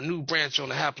or a new branch on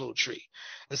the haplo tree.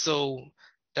 And so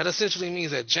that essentially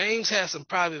means that James had some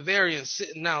private variants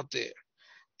sitting out there.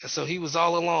 And so he was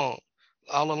all along.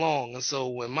 And so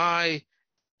when my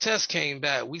test came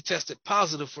back, we tested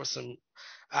positive for some.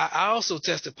 I also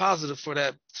tested positive for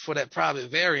that private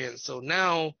variant. So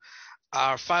now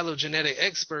our phylogenetic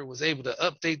expert was able to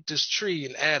update this tree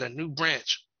and add a new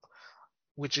branch,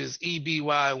 which is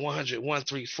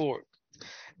EBY100-134.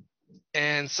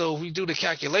 And so we do the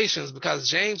calculations because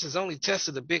James has only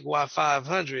tested a Big Y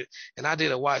 500 and I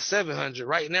did a Y 700.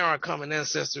 Right now, our common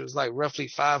ancestor is like roughly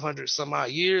 500 some odd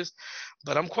years,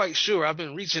 but I'm quite sure I've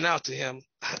been reaching out to him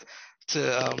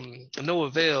to no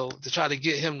avail to try to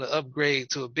get him to upgrade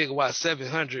to a Big Y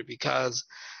 700 because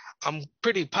I'm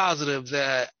pretty positive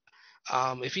that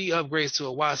if he upgrades to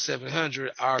a Y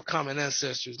 700, our common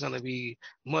ancestor is going to be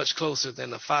much closer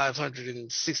than the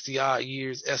 560 odd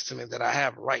years estimate that I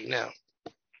have right now.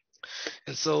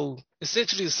 And so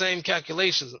essentially the same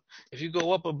calculations. If you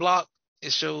go up a block,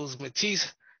 it shows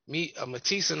Matisse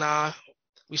and I,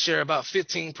 we share about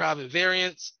 15 private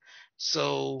variants.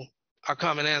 So our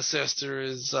common ancestor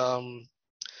is, roughly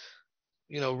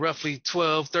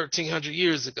 1,300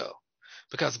 years ago,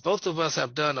 because both of us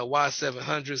have done a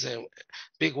Y700s and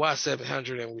Big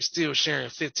Y700, and we're still sharing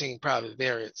 15 private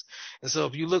variants. And so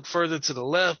if you look further to the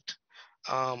left,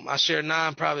 I share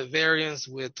 9 private variants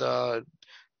with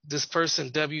this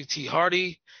person, W.T.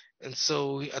 Hardy. And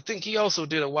so I think he also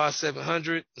did a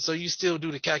Y700. So you still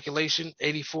do the calculation,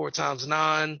 84 times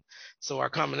 9. So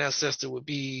our common ancestor would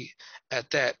be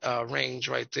at that range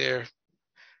right there.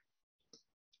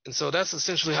 And so that's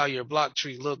essentially how your block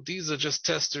tree look. These are just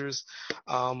testers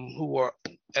who are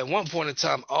at one point in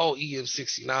time all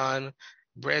EM69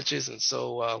 branches. And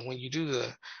so when you do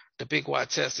the the Big Y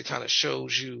test, it kind of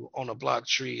shows you on a block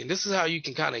tree. And this is how you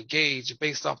can kind of gauge,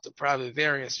 based off the private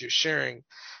variance you're sharing,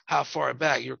 how far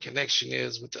back your connection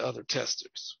is with the other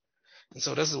testers. And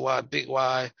so this is why Big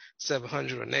Y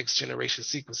 700 or next generation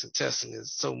sequencing testing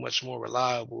is so much more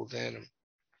reliable than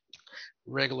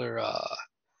regular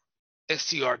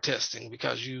STR testing,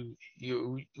 because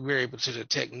we're able to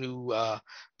detect new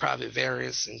private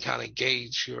variants and kind of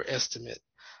gauge your estimate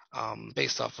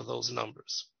based off of those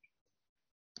numbers.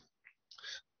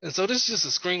 And so this is just a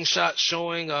screenshot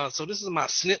showing, so this is my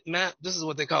SNP map. This is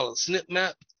what they call a SNP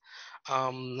map.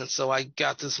 And so I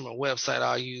got this from a website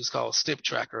I use called SNP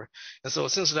Tracker. And so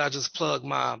essentially I just plug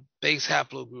my base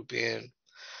haplogroup in,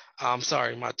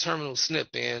 my terminal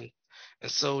SNP in. And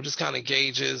so just kind of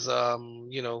gauges,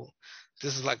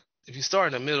 this is like, if you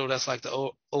start in the middle, that's like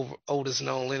the oldest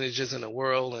known lineages in the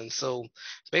world. And so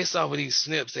based off of these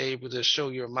SNPs, they're able to show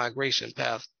your migration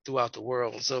path throughout the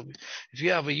world. And so if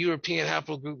you have a European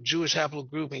haplogroup, Jewish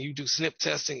haplogroup, and you do SNP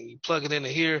testing, and you plug it into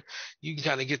here, you can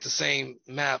kind of get the same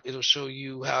map. It'll show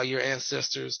you how your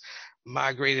ancestors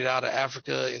migrated out of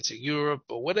Africa into Europe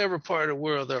or whatever part of the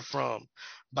world they're from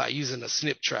by using a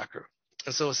SNP tracker.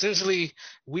 And so essentially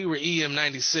we were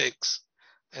EM96.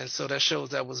 And so that shows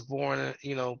that was born,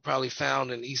 probably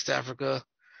found in East Africa,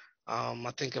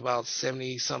 I think about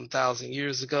 70-some thousand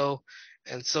years ago.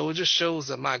 And so it just shows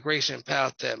the migration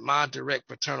path that my direct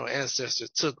paternal ancestors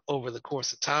took over the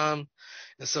course of time.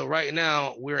 And so right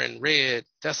now we're in red.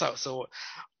 That's how, so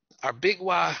our Big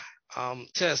Y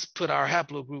test put our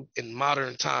haplogroup in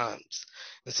modern times.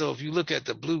 And so if you look at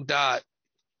the blue dot,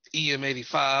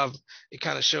 EM85, it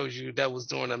kind of shows you that was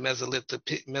during a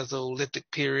Mesolithic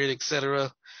period,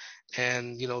 etc.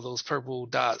 And, those purple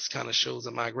dots kind of shows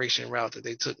a migration route that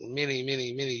they took many,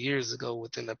 many, many years ago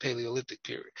within the Paleolithic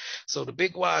period. So the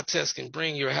Big Y test can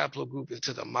bring your haplogroup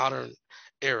into the modern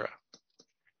era.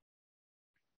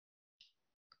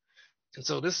 And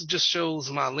so this just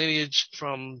shows my lineage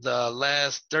from the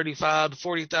last 35 to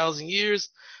 40,000 years.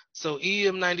 So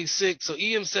EM96, so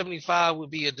EM75 would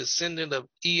be a descendant of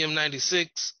EM96.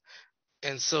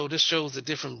 And so this shows the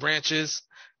different branches.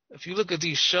 If you look at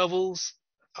these shovels,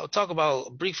 I'll talk about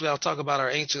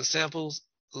our ancient samples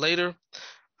later,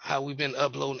 how we've been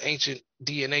uploading ancient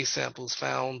DNA samples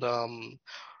found, found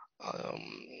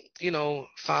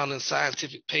in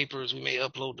scientific papers. We may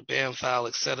upload the BAM file,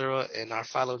 etc., and our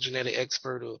phylogenetic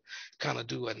expert will kind of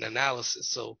do an analysis.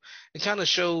 So it kind of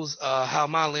shows how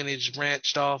my lineage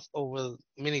branched off over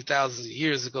many thousands of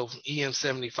years ago from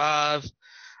EM75.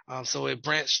 So it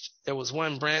branched. There was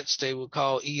one branch they would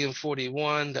call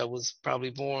EM41 that was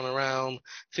probably born around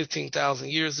 15,000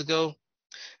 years ago.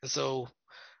 And so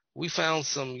we found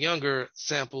some younger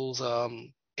samples,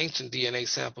 ancient DNA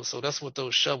samples. So that's what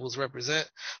those shovels represent.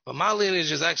 But my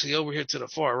lineage is actually over here to the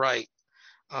far right.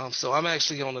 So I'm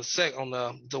actually on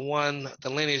the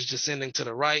lineage descending to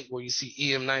the right, where you see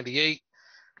EM98.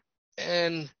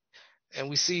 And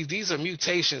we see these are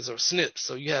mutations or SNPs.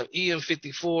 So you have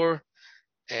EM54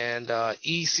 and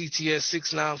ECTS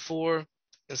 694.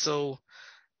 And so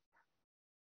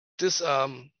this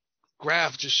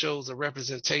graph just shows a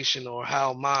representation or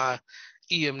how my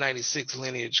EM96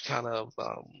 lineage kind of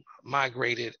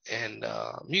migrated and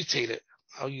mutated.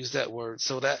 I'll use that word.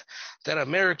 So that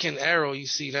American arrow you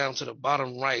see down to the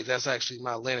bottom right, that's actually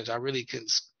my lineage. I really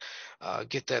couldn't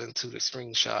get that into the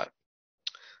screenshot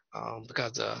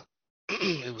because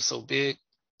it was so big.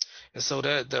 And so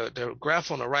the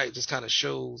graph on the right just kind of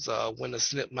shows when the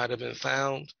SNP might have been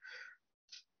found.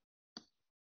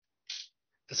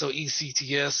 And so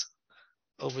ECTS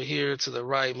over here to the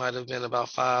right might have been about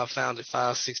founded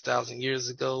 6,000 years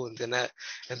ago, and then that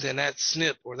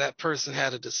SNP or that person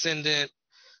had a descendant,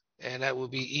 and that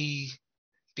would be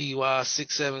EBY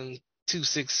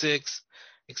 67266,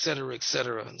 et cetera, et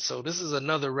cetera. And so this is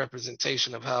another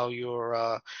representation of how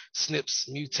your SNPs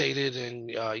mutated and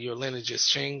your lineages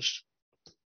changed.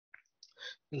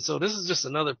 And so this is just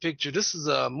another picture. This is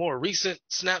a more recent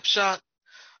snapshot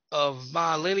of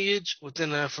my lineage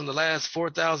from the last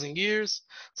 4,000 years.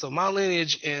 So my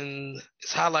lineage is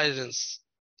highlighted is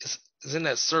in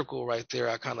that circle right there.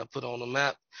 I kind of put on the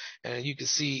map, and you can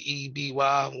see EBY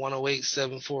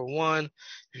 108741.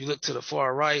 If you look to the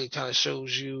far right, it kind of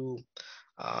shows you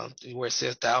where it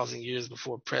says 1,000 years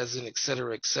before present, et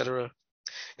cetera, et cetera.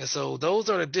 And so those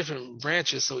are the different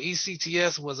branches. So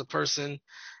ECTS was a person,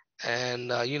 and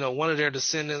one of their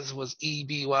descendants was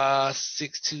EBY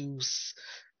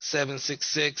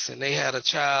 62766, and they had a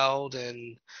child,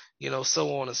 and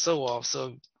so on and so off.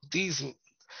 So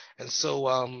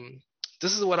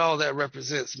this is what all that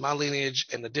represents, my lineage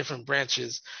and the different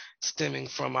branches stemming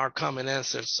from our common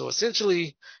ancestors. So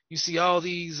essentially, you see all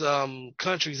these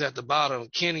countries at the bottom: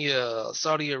 Kenya,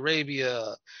 Saudi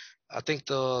Arabia. I think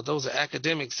those are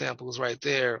academic samples right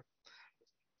there.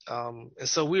 And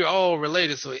so we're all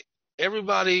related. So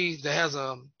everybody that has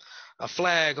a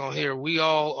flag on here, we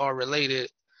all are related.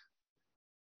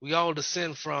 We all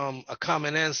descend from a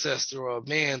common ancestor or a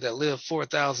man that lived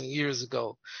 4,000 years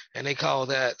ago, and they call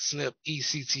that SNP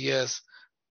ECTS.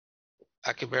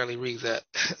 I can barely read that,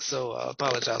 so I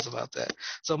apologize about that.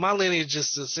 So my lineage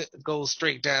just goes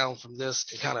straight down from this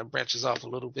and kind of branches off a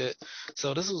little bit.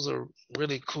 So this was a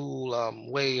really cool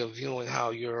way of viewing how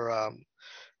you're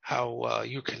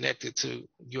connected to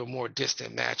your more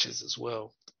distant matches as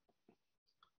well.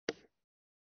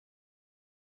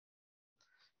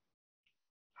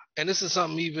 And this is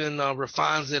something even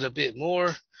refines it a bit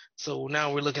more. So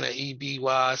now we're looking at EBY,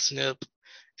 SNP.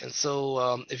 And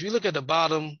so if you look at the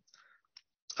bottom,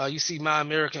 you see my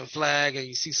American flag and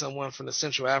you see someone from the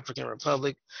Central African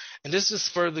Republic. And this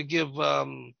just further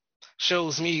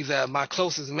shows me that my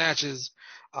closest matches,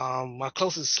 my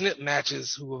closest SNP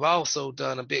matches who have also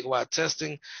done a big Y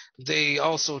testing, they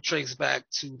also trace back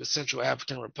to the Central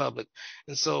African Republic.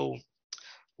 And so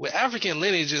with African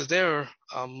lineages, they're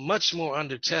much more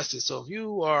under-tested. So if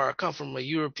you come from a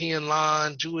European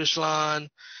line, Jewish line,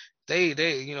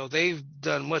 they've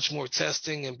done much more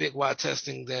testing and big Y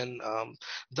testing than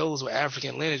those with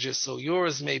African lineages. So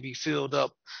yours may be filled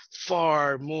up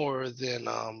far more than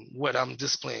what I'm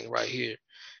displaying right here.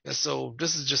 And so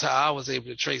this is just how I was able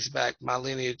to trace back my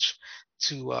lineage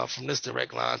to from this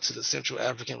direct line to the Central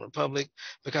African Republic,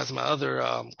 because my other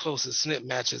closest SNP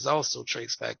matches also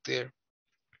trace back there.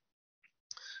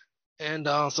 And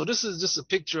so this is just a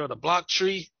picture of the block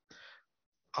tree.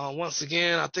 Once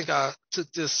again, I think I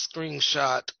took this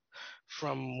screenshot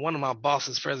from one of my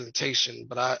boss's presentation,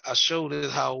 but I showed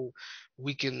it how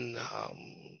we can,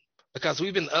 because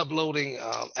we've been uploading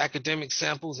academic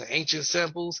samples and ancient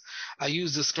samples, I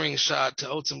used the screenshot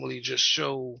to ultimately just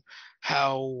show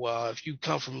how if you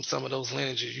come from some of those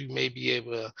lineages, you may be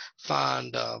able to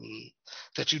find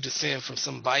that you descend from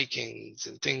some Vikings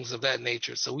and things of that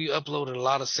nature. So we uploaded a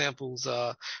lot of samples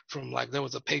from, like, there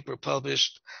was a paper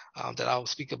published that I'll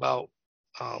speak about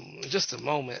in just a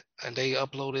moment, and they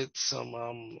uploaded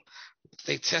some,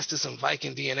 they tested some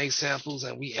Viking DNA samples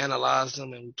and we analyzed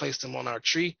them and we placed them on our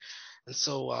tree. And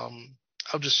so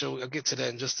I'll get to that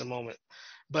in just a moment.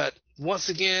 But once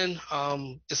again,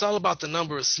 it's all about the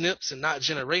number of SNPs and not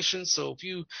generations. So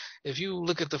if you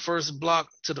look at the first block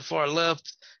to the far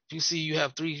left, if you see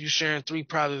you're sharing 3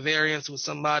 private variants with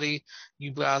somebody,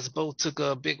 you guys both took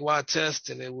a big Y test,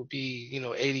 and it would be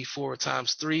 84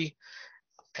 times 3,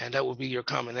 and that would be your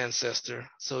common ancestor.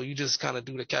 So you just kind of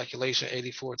do the calculation,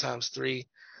 84 times 3.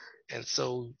 And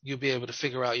so you'll be able to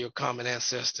figure out your common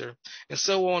ancestor, and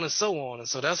so on and so on. And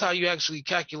so that's how you actually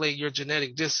calculate your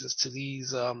genetic distance to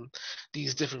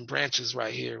these different branches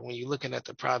right here when you're looking at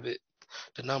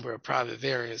the number of private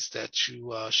variants that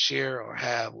you share or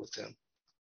have with them.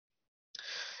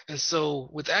 And so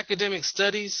with academic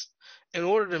studies, in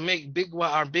order to make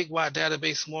our Big Y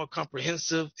database more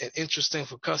comprehensive and interesting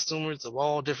for customers of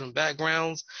all different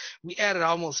backgrounds, we added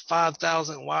almost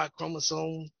 5,000 Y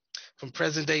chromosomes from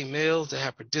present-day males that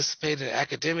have participated in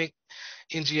academic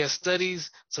NGS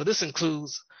studies. So this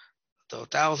includes the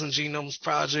 1,000 Genomes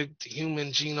Project, the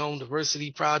Human Genome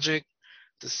Diversity Project,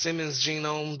 the Simmons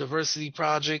Genome Diversity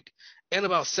Project, and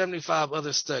about 75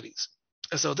 other studies.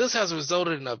 And so this has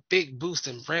resulted in a big boost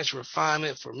in branch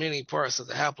refinement for many parts of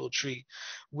the haplotree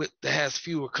that has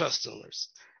fewer customers.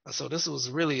 And so this was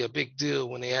really a big deal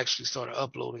when they actually started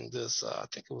uploading this, I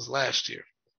think it was last year.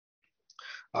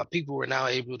 People were now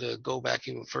able to go back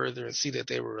even further and see that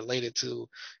they were related to,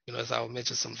 as I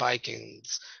mentioned, some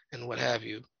Vikings and what have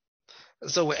you. And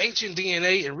so with ancient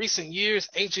DNA, in recent years,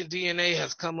 ancient DNA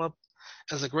has come up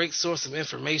as a great source of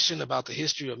information about the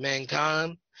history of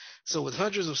mankind. So with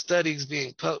hundreds of studies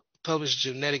being published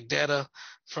genetic data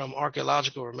from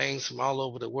archaeological remains from all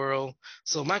over the world.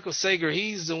 So Michael Sager,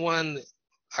 he's the one,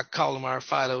 I call him our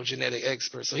phylogenetic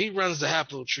expert. So he runs the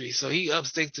haplotree. So he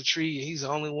upstakes the tree, and he's the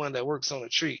only one that works on the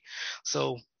tree.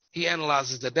 So he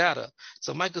analyzes the data.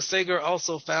 So Michael Sager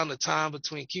also found the time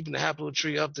between keeping the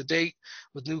haplotree up to date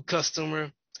with new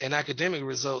customer and academic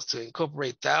results to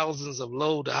incorporate thousands of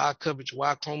low to high coverage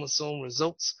Y chromosome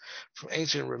results from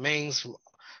ancient remains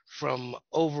from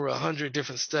over 100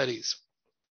 different studies.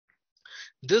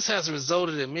 This has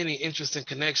resulted in many interesting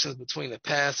connections between the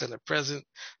past and the present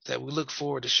that we look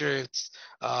forward to sharing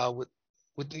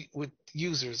with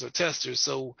users or testers.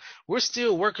 So we're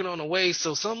still working on a way.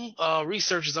 So some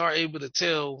researchers are able to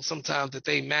tell sometimes that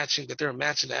they're matching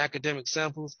the academic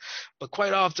samples, but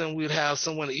quite often we'd have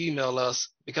someone email us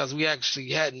because we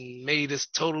actually hadn't made this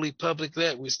totally public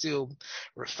yet. We're still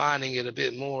refining it a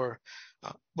bit more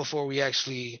before you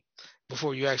actually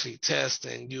test,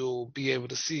 and you'll be able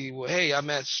to see, well, hey, I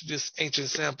matched this ancient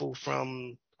sample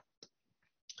from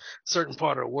certain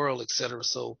part of the world, etc.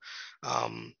 So,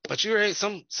 but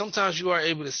sometimes you are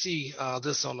able to see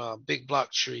this on a big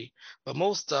block tree. But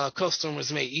most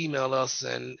customers may email us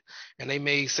and they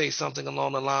may say something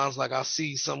along the lines like, I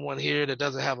see someone here that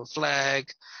doesn't have a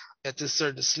flag at this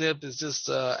certain SNP. Is this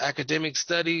academic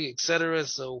study, etc.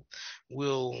 So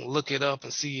we'll look it up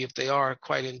and see if they are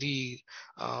quite indeed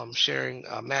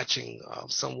matching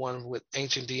someone with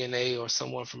ancient DNA or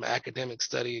someone from academic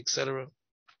study, etc.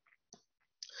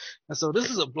 And so this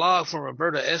is a blog from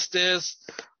Roberta Estes.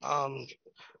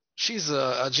 She's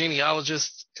a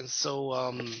genealogist, and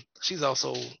so she's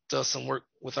also does some work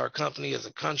with our company as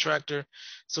a contractor.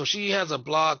 So she has a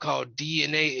blog called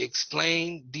DNA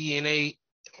Explained, DNA,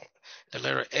 the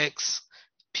letter X,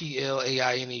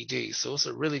 PLAINED. So it's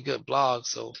a really good blog.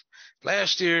 So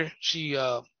last year she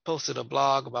posted a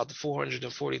blog about the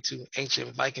 442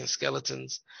 ancient Viking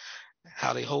skeletons,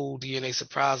 how they hold DNA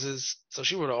surprises. So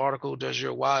she wrote an article, Does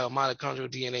Your Y or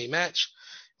Mitochondrial DNA Match?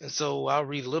 And so I'll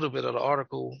read a little bit of the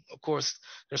article. Of course,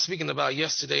 they're speaking about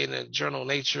yesterday in the journal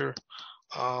Nature.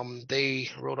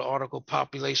 They wrote an article,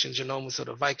 Population Genomics of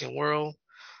the Viking World.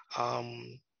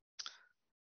 And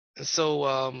so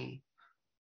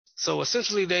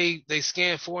essentially they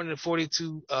scanned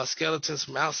 442 skeletons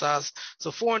from outside.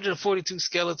 So 442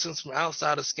 skeletons from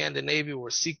outside of Scandinavia were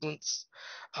sequenced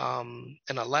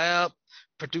in a lab,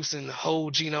 producing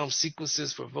whole genome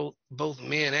sequences for both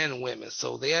men and women.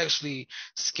 So they actually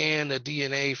scanned the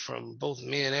DNA from both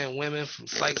men and women from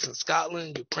sites in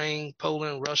Scotland, Ukraine,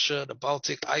 Poland, Russia, the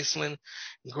Baltic, Iceland,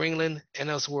 Greenland, and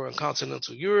elsewhere in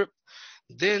continental Europe.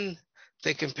 Then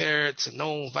they compared to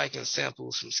known Viking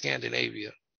samples from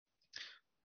Scandinavia.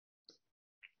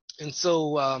 And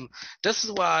so this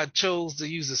is why I chose to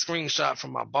use a screenshot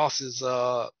from my boss's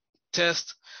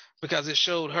test, because it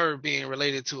showed her being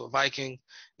related to a Viking.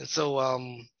 And so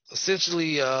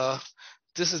essentially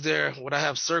this is what I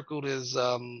have circled is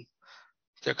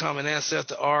their common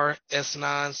ancestor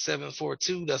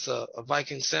RS9742. That's a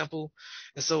Viking sample.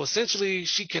 And so essentially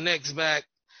she connects back.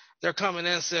 Their common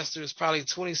ancestor is probably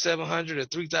 2,700 or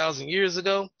 3,000 years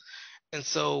ago. And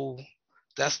so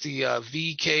that's the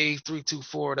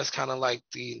VK324. That's kind of like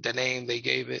the name they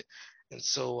gave it. And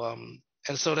so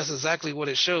that's exactly what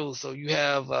it shows. So you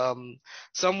have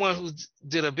someone who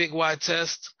did a big Y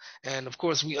test, and of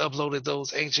course we uploaded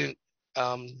those ancient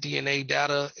DNA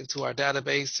data into our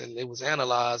database, and it was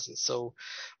analyzed. And so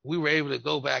we were able to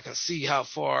go back and see how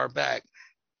far back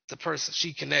the person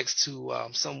she connects to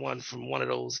someone from one of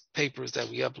those papers that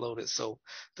we uploaded. So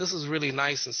this is really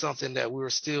nice and something that we're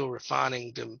still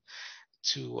refining to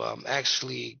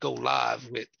actually go live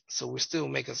with. So we're still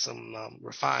making some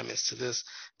refinements to this,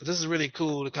 but this is really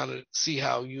cool to kind of see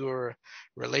how you're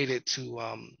related to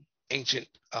ancient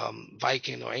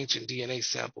Viking or ancient DNA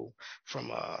sample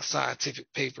from a scientific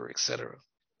paper, etc.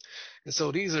 And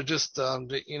so these are just, so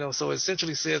it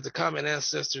essentially says the common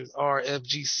ancestors are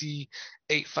FGC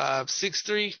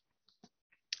 8563,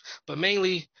 but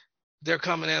mainly their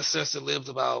common ancestor lived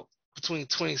about between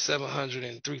 2,700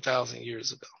 and 3,000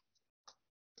 years ago.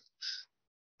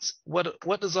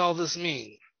 What does all this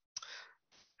mean?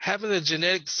 Having a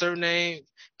genetic surname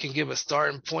can give a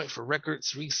starting point for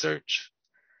records research.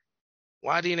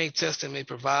 Y-DNA testing may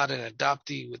provide an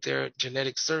adoptee with their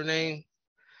genetic surname.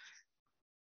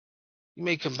 You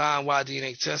may combine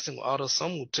Y-DNA testing with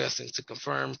autosomal testing to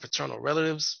confirm paternal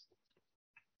relatives.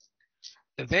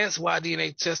 Advanced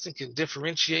Y-DNA testing can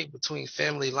differentiate between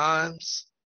family lines.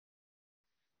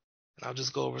 I'll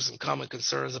just go over some common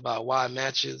concerns about Y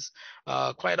matches.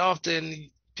 Quite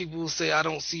often, people will say, I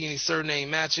don't see any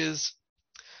surname matches.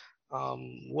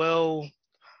 It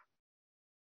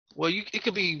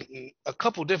could be a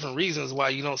couple different reasons why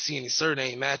you don't see any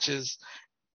surname matches.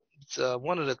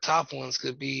 One of the top ones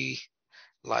could be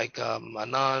like a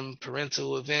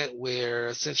non-parental event, where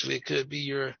essentially it could be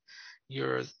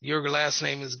your last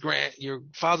name is Grant, your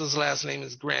father's last name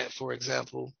is Grant, for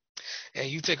example, and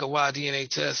you take a Y-DNA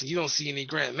test and you don't see any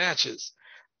Grant matches.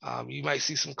 You might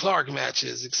see some Clark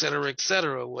matches, et cetera, et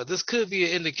cetera. Well, this could be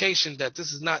an indication that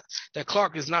that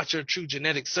Clark is not your true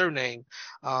genetic surname.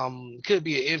 It could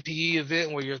be an MPE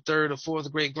event where your third or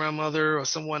fourth great grandmother or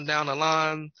someone down the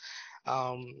line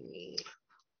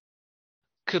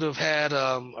could have had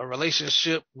a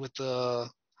relationship with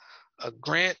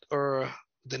grant or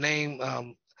the name.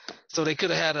 So they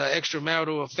could have had an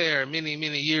extramarital affair many,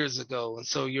 many years ago. And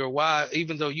so your wife,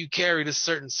 even though you carried a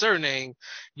certain surname,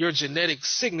 your genetic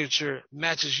signature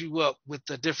matches you up with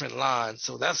a different line.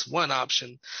 So that's one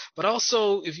option. But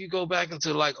also, if you go back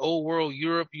into like old world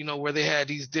Europe, where they had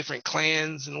these different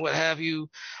clans and what have you,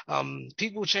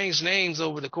 people changed names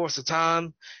over the course of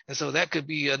time. And so that could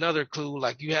be another clue,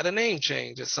 like you had a name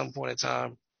change at some point in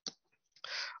time.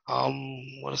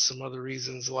 What are some other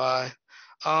reasons why?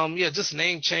 Just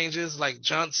name changes like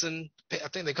Johnson. I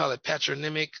think they call it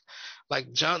patronymic.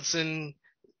 Like Johnson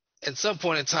at some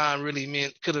point in time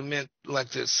could have meant like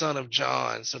the son of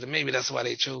John. So maybe that's why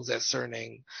they chose that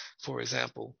surname, for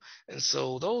example. And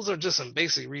so those are just some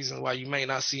basic reasons why you may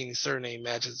not see any surname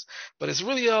matches. But it's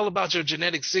really all about your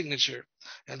genetic signature.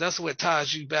 And that's what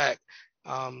ties you back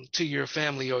to your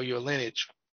family or your lineage.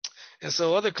 And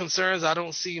so other concerns, I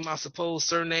don't see my supposed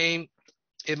surname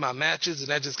in my matches, and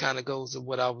that just kind of goes to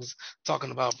what I was talking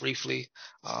about briefly,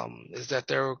 is that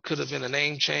there could have been a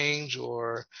name change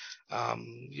or,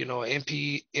 an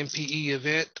MPE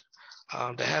event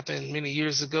that happened many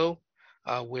years ago,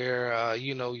 where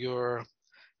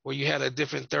you had a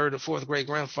different third or fourth great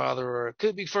grandfather, or it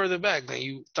could be further back than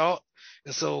you thought.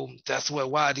 And so that's what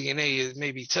Y-DNA is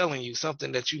maybe telling you,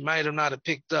 something that you might have not have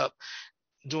picked up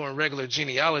doing regular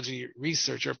genealogy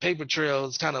research. Your paper trail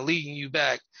is kind of leading you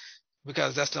back,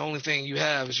 because that's the only thing you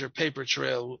have is your paper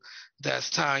trail that's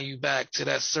tying you back to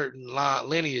that certain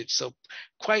lineage. So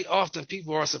quite often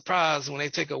people are surprised when they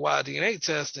take a Y-DNA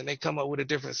test and they come up with a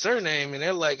different surname and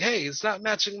they're like, hey, it's not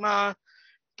matching my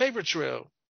paper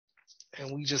trail.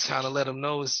 And we just kind of let them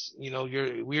know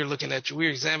we're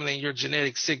examining your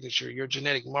genetic signature, your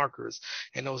genetic markers,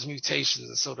 and those mutations.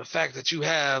 And so the fact that you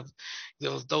have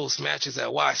those matches at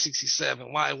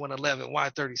Y67, Y111,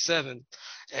 Y37,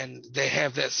 and they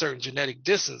have that certain genetic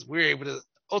distance, we're able to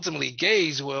ultimately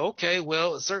gauge,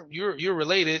 you're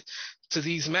related to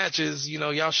these matches.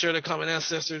 Y'all shared a common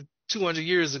ancestor 200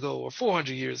 years ago or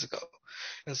 400 years ago.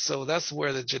 And so that's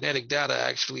where the genetic data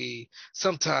actually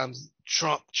sometimes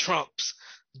trumps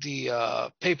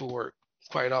the paperwork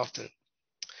quite often.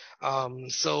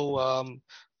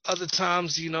 Other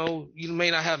times, you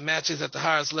may not have matches at the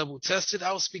highest level tested.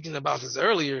 I was speaking about this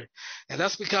earlier, and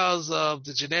that's because of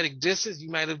the genetic distance.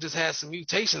 You might have just had some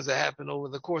mutations that happened over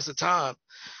the course of time.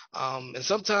 And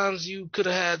sometimes you could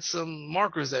have had some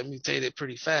markers that mutated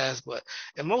pretty fast, but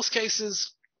in most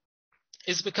cases,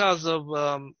 it's because of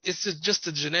it's just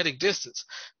the genetic distance.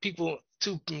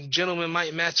 Two gentlemen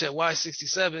might match at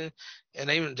Y67,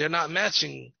 and they're not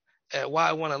matching at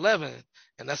Y111,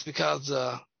 and that's because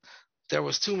there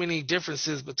was too many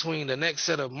differences between the next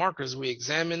set of markers we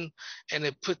examined, and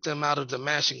it put them out of the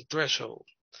matching threshold.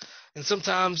 And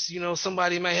sometimes,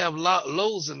 somebody may have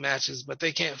loads of matches, but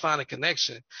they can't find a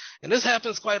connection, and this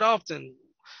happens quite often.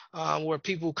 Where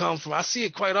people come from. I see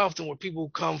it quite often where people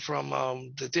come from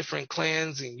the different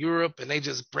clans in Europe, and they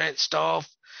just branched off.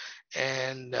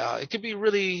 And it can be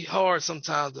really hard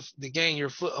sometimes to gain your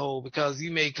foothold, because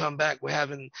you may come back with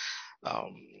having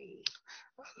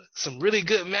some really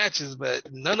good matches, but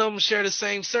none of them share the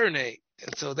same surname.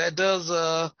 And so that does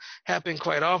happen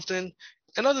quite often.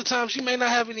 And other times you may not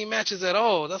have any matches at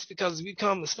all. That's because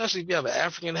especially if you have an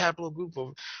African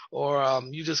haplogroup or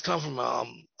you just come from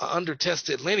an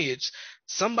under-tested lineage,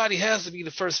 somebody has to be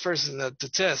the first person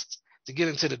to test to get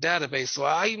into the database. So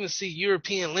I even see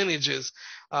European lineages,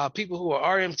 people who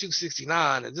are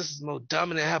RM269, and this is the most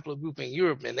dominant haplogroup in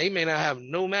Europe, and they may not have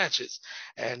no matches.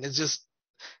 And it's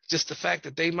just the fact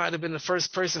that they might have been the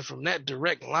first person from that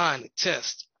direct line to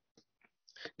test.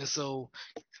 And so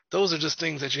those are just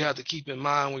things that you have to keep in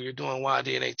mind when you're doing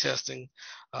Y-DNA testing,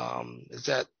 is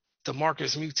that the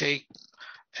markers mutate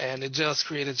and it does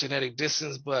create a genetic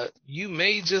distance, but you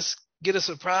may just get a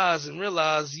surprise and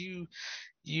realize you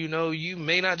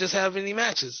may not just have any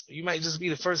matches. You might just be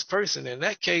the first person. In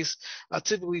that case, I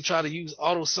typically try to use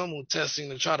autosomal testing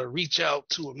to try to reach out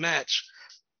to a match.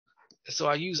 So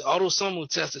I use autosomal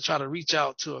tests to try to reach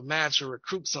out to a match or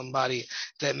recruit somebody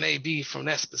that may be from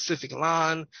that specific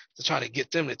line to try to get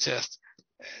them to test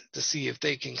to see if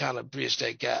they can kind of bridge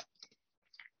that gap.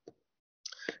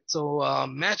 So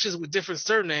matches with different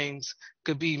surnames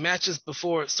could be matches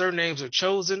before surnames are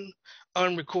chosen,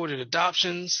 unrecorded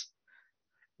adoptions,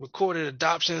 recorded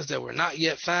adoptions that were not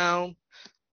yet found.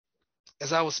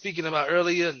 As I was speaking about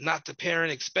earlier, not the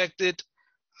parent expected.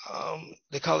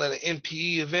 They call that an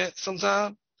MPE event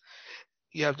sometimes.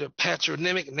 You have the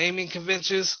patronymic naming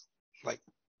conventions, like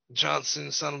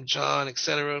Johnson, son of John,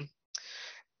 etc.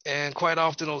 And quite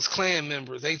often those clan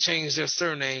members, they change their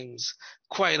surnames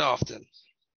quite often.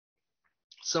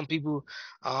 Some people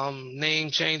name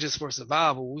changes for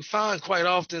survival. We find quite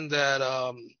often that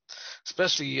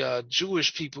especially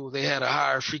Jewish people, they had a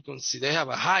higher frequency. They have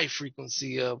a high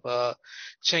frequency of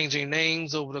changing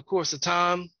names over the course of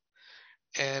time.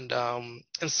 And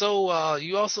so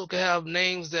you also could have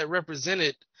names that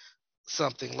represented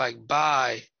something like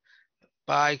by.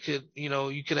 By could,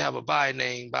 you could have a by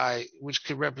name, by, which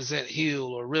could represent hill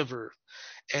or river.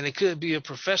 And it could be a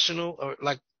professional, or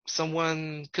like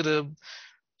someone could have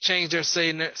changed their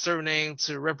surname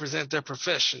to represent their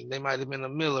profession. They might have been a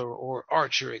miller or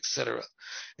archer, etc.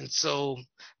 And so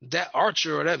that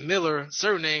archer or that miller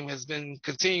surname has been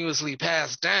continuously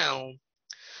passed down.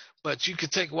 But you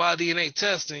could take Y-DNA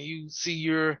test and you see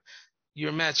you're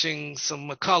matching some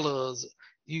McCulloughs.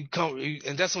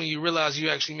 And that's when you realize you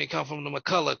actually may come from the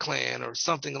McCullough clan or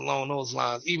something along those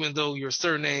lines, even though your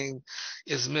surname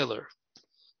is Miller.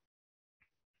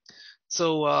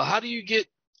 So how do you get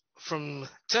from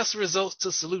test results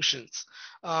to solutions?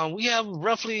 We have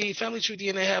roughly, Family Tree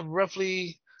DNA have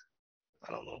roughly,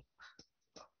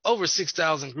 over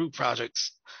 6,000 group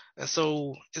projects. And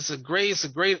so it's a great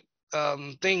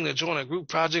thing to join a group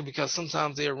project, because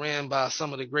sometimes they're ran by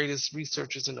some of the greatest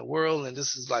researchers in the world, and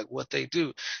this is like what they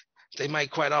do. They might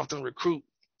quite often recruit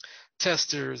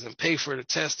testers and pay for the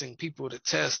testing, people to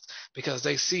test, because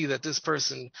they see that this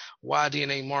person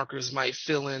Y-DNA markers might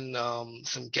fill in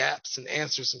some gaps and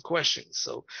answer some questions.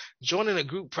 So joining a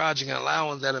group project and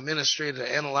allowing that administrator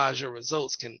to analyze your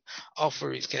results can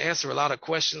answer a lot of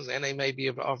questions, and they may be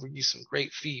able to offer you some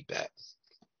great feedback.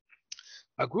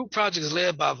 A group project is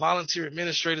led by volunteer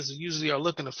administrators who usually are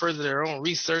looking to further their own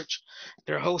research.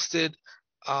 They're hosted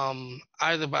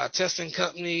either by a testing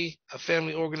company, a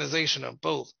family organization, or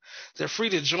both. They're free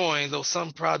to join, though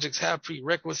some projects have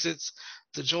prerequisites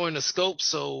to join the scope.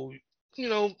 So,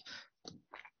 an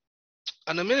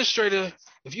administrator,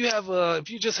 if you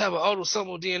just have an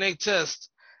autosomal DNA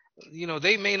test,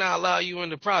 they may not allow you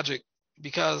in the project,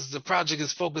 because the project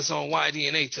is focused on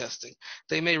Y-DNA testing.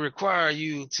 They may require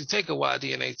you to take a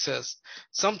Y-DNA test.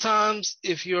 Sometimes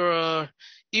if you're,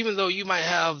 even though you might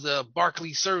have the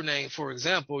Barkley surname, for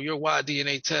example, your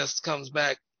Y-DNA test comes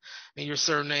back and your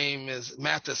surname is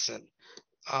Matheson.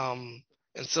 And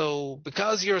so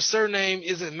because your surname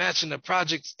isn't matching the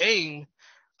project's aim,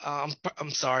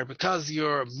 because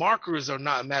your markers are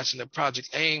not matching the project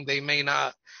aim, they may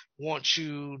not want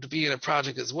you to be in a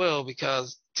project as well,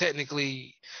 because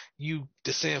technically you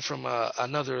descend from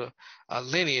another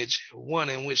lineage, one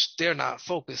in which they're not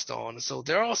focused on. So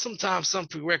there are sometimes some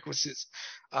prerequisites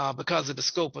because of the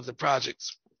scope of the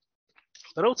projects.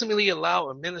 But ultimately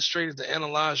allow administrators to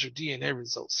analyze your DNA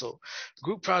results. So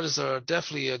group projects are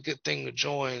definitely a good thing to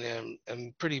join,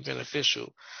 and pretty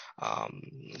beneficial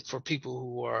for people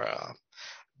who are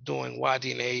doing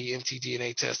Y-DNA,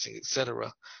 mtDNA testing,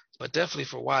 etc. But definitely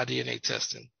for Y-DNA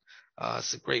testing,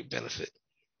 it's a great benefit.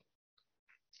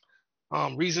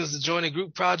 Reasons to join a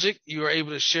group project: you are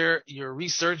able to share your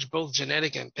research, both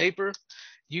genetic and paper.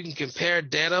 You can compare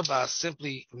data by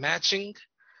simply matching.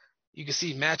 You can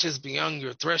see matches beyond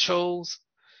your thresholds,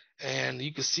 and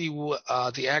you can see what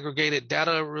the aggregated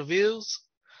data reveals.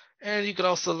 And you can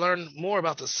also learn more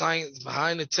about the science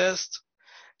behind the test,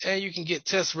 and you can get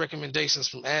test recommendations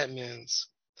from admins.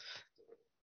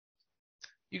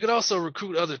 You could also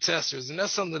recruit other testers, and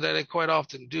that's something that they quite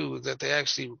often do, is that they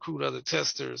actually recruit other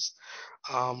testers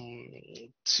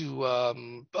to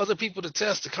other people to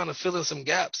test, to kind of fill in some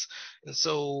gaps. And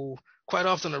so quite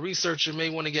often a researcher may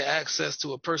want to get access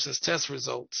to a person's test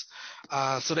results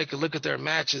so they could look at their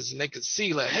matches, and they could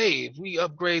see like, hey, if we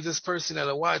upgrade this person at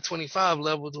a Y25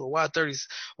 level to a Y30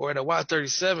 or at a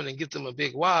Y37 and get them a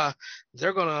big Y,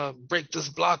 they're going to break this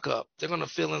block up. They're going to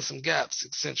fill in some gaps,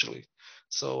 essentially.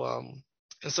 So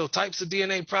and so types of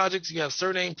DNA projects: you have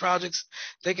surname projects.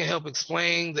 They can help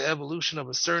explain the evolution of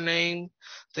a surname.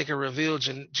 They can reveal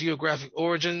geographic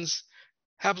origins.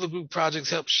 Haplogroup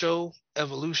projects help show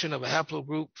evolution of a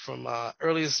haplogroup from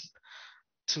earliest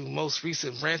to most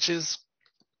recent branches.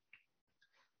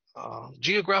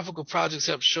 Geographical projects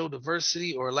help show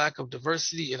diversity or lack of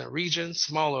diversity in a region,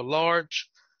 small or large.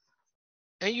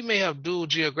 And you may have dual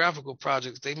geographical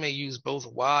projects. They may use both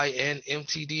Y and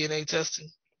mtDNA testing.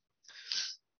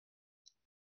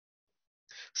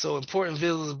 So important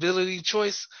visibility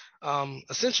choice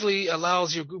essentially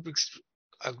allows your group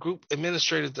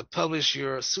administrator to publish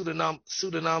your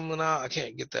pseudonymina, I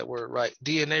can't get that word right,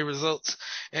 DNA results,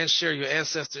 and share your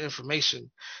ancestor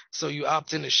information. So you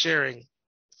opt into sharing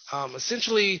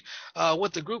Essentially,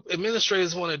 what the group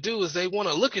administrators want to do is they want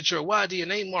to look at your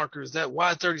Y-DNA markers, that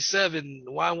Y37,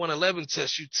 Y111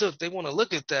 test you took. They want to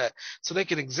look at that so they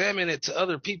can examine it to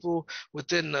other people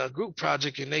within the group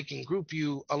project, and they can group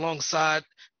you alongside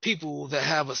people that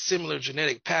have a similar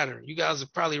genetic pattern. You guys are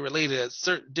probably related at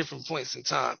certain different points in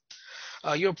time.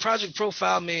 Your project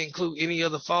profile may include any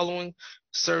of the following: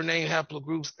 surname,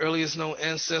 haplogroups, earliest known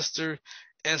ancestor,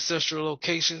 ancestral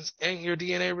locations, and your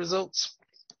DNA results.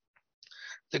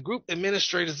 The group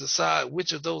administrators decide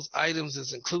which of those items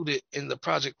is included in the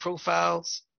project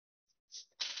profiles.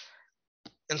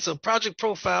 And so project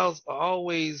profiles are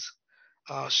always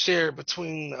shared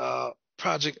between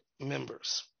project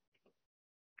members.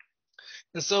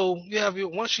 And so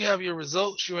once you have your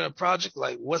results, you're in a project.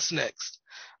 Like, what's next?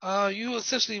 You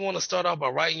essentially want to start off by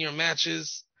writing your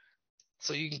matches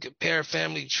so you can compare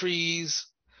family trees.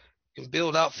 You can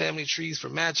build out family trees for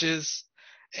matches.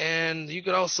 And you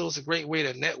could also, it's a great way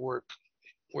to network,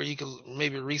 where you can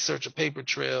maybe research a paper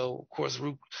trail, of course,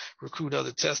 recruit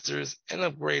other testers, and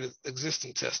upgrade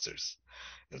existing testers.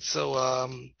 And so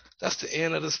that's the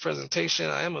end of this presentation.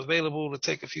 I am available to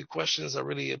take a few questions. I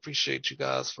really appreciate you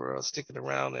guys for sticking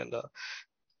around and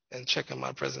checking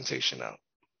my presentation out.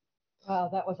 Wow,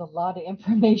 that was a lot of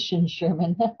information,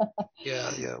 Sherman.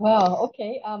 Yeah. Wow,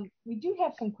 okay. We do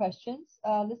have some questions.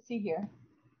 Let's see here.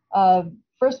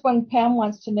 First one, Pam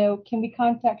wants to know, can we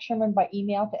contact Sherman by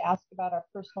email to ask about our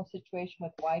personal situation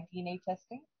with Y-DNA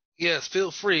testing? Yes, feel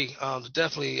free to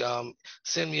definitely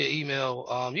send me an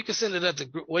email. You can send it at the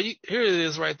group. Well, here it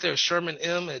is right there,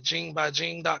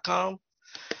 shermanm@genebygene.com.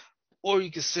 Or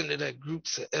you can send it at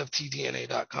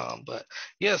groups@ftdna.com. But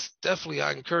yes, definitely,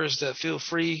 I encourage that. Feel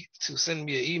free to send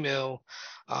me an email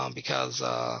because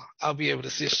I'll be able to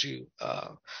assist you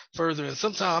further. And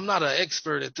sometimes I'm not an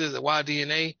expert at this, at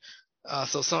Y-DNA.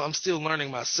 So I'm still learning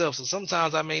myself. So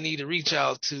sometimes I may need to reach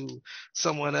out to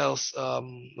someone else,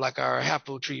 like our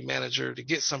haplotree manager, to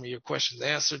get some of your questions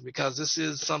answered, because this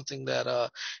is something that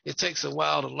it takes a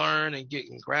while to learn and get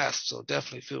and grasp. So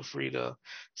definitely feel free to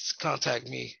contact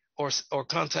me or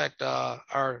contact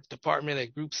our department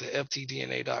at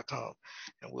groups@ftdna.com,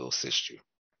 and we'll assist you.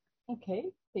 Okay,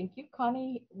 thank you.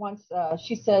 Connie wants.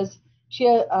 She says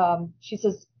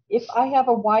if I have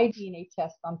a Y-DNA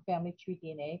test on family tree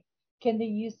DNA, can they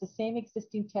use the same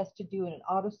existing test to do an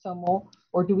autosomal,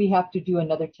 or do we have to do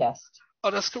another test?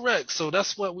 Oh, that's correct. So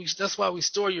that's why we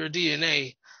store your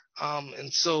DNA.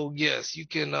 And so yes, you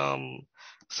can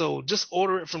so just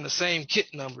order it from the same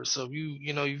kit number. So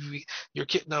if your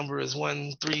kit number is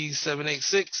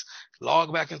 13786,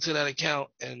 log back into that account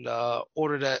and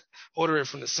order it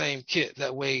from the same kit.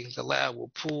 That way the lab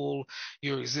will pull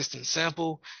your existing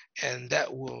sample, and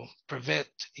that will prevent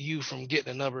you from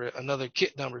getting another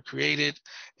kit number created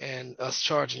and us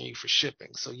charging you for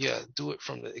shipping. So yeah, do it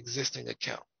from the existing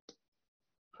account.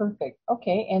 Perfect.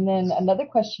 Okay. And then another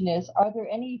question is, are there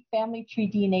any family tree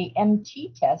DNA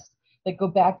MT tests that go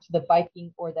back to the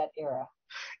Viking or that era?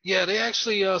 Yeah, they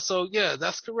actually, so yeah,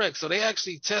 that's correct. So they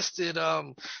actually tested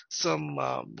some,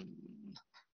 and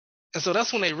so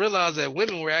that's when they realized that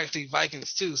women were actually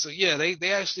Vikings too. So yeah,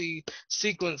 they actually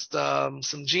sequenced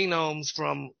some genomes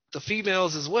from the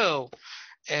females as well.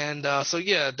 And so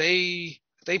yeah, they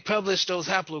published those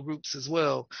haplogroups as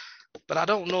well. But I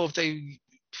don't know if they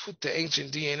put the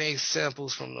ancient DNA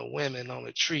samples from the women on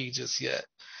the tree just yet.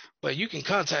 But you can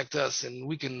contact us and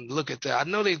we can look at that. I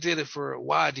know they did it for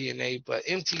Y-DNA, but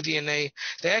mtDNA,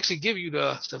 they actually give you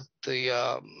the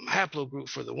haplogroup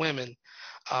for the women,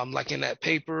 like in that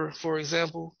paper, for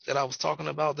example, that I was talking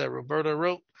about that Roberta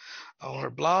wrote on her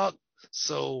blog.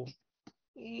 So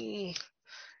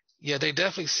yeah, they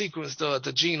definitely sequenced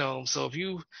the genome. So if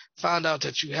you find out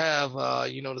that you have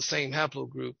the same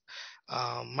haplogroup,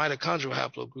 mitochondrial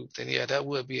haplogroup, then yeah, that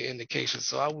would be an indication.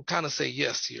 So I would kind of say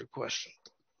yes to your question.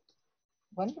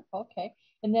 Wonderful. Okay.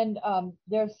 And then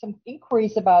there's some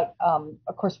inquiries about,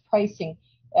 of course, pricing.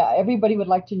 Everybody would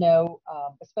like to know,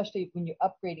 especially when you're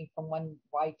upgrading from one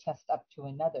Y test up to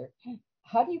another,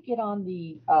 how do you get on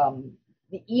the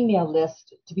email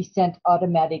list to be sent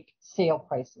automatic sale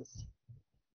prices?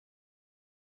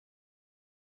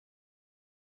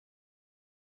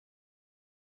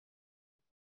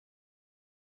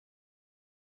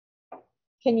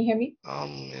 Can you hear me?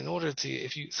 In order to,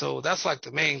 so that's like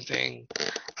the main thing.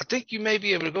 I think you may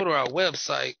be able to go to our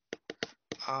website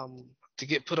to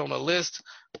get put on a list,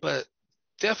 but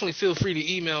definitely feel free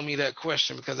to email me that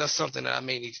question, because that's something that I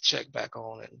may need to check back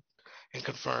on and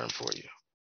confirm for you.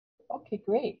 Okay,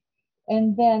 great.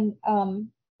 And then I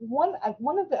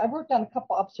wrote down a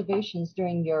couple observations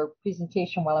during your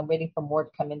presentation while I'm waiting for more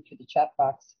to come in through the chat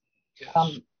box.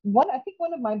 Yes. I think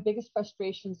one of my biggest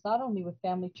frustrations, not only with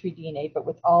Family Tree DNA, but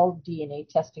with all DNA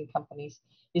testing companies,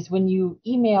 is when you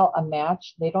email a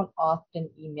match, they don't often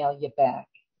email you back.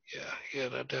 Yeah,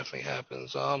 that definitely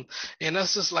happens. And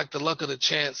that's just like the luck of the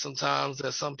chance sometimes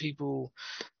that some people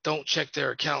don't check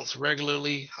their accounts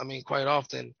regularly. I mean, quite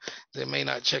often they may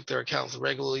not check their accounts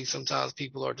regularly. Sometimes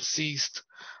people are deceased.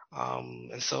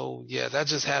 And so, yeah, that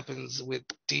just happens with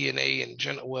DNA in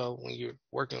general. Well, when you're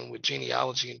working with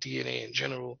genealogy and DNA in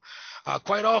general,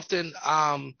 quite often,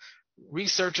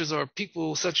 researchers or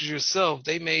people such as yourself,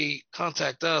 they may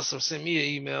contact us or send me an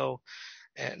email,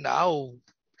 and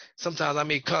sometimes I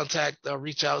may contact or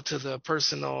reach out to the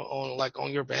person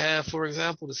on your behalf, for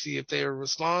example, to see if they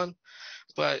respond.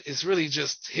 But it's really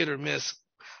just hit or miss,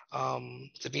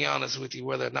 to be honest with you,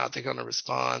 whether or not they're going to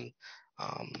respond,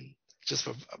 um, just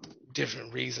for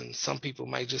different reasons. Some people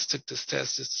might just took this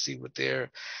test just to see what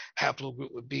their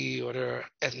haplogroup would be or their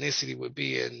ethnicity would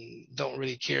be and don't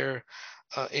really care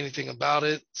anything about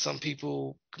it. Some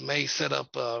people may set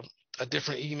up a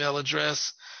different email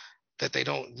address that they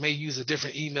don't, may use a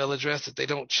different email address that they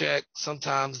don't check.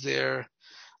 Sometimes their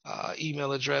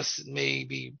email address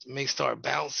may start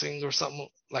bouncing or something,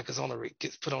 like it's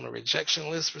gets put on a rejection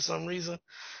list for some reason.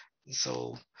 And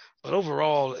so, but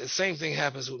overall, the same thing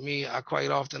happens with me. I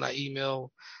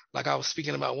email, like I was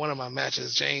speaking about one of my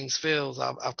matches, James Fields.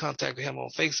 I've contacted him on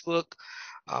Facebook.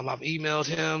 I've emailed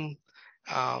him.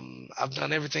 I've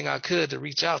done everything I could to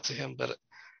reach out to him, but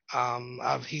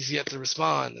he's yet to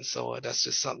respond. And so that's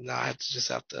just something I have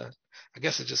to, I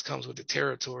guess it just comes with the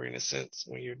territory in a sense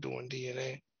when you're doing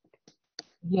DNA.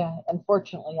 Yeah,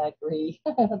 unfortunately, I agree.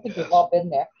 I think we've Yes. all been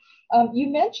there. You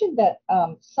mentioned that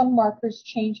some markers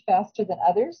change faster than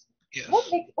others. Yes.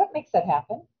 What makes that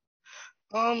happen?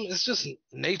 It's just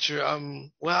nature.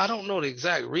 Well, I don't know the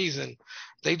exact reason.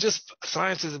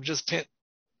 Scientists have just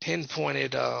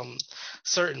pinpointed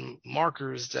certain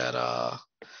markers that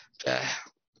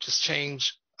just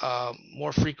change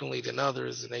more frequently than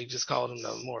others, and they just call them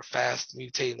the more fast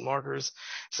mutating markers.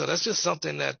 So that's just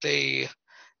something that they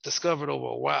discovered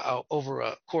over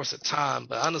a course of time.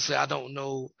 But honestly, I don't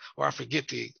know, or I forget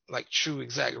the like true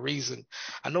exact reason.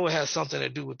 I know it has something to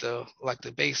do with the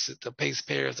base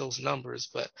pairs, those numbers.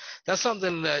 But that's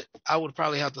something that I would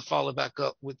probably have to follow back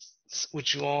up with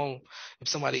you on. If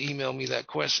somebody emailed me that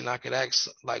question, I could ask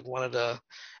like one of the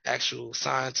actual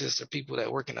scientists or people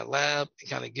that work in a lab and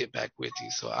kind of get back with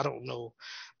you. So I don't know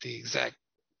the exact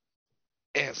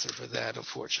answer for that,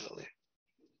 unfortunately.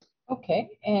 Okay,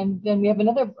 and then we have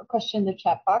another question in the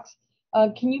chat box.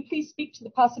 Can you please speak to the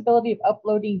possibility of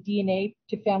uploading DNA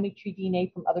to Family Tree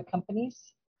DNA from other companies?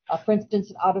 For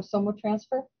instance, an autosomal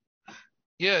transfer?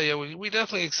 Yeah, we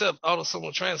definitely accept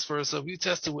autosomal transfer. So if you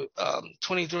tested with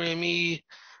 23andMe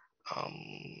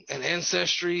and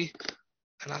Ancestry,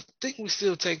 and I think we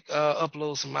still take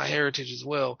uploads from MyHeritage as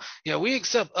well. Yeah, we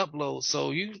accept uploads.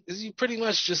 So you pretty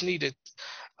much just need to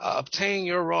obtain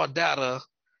your raw data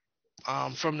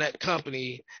from that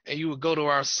company, and you would go to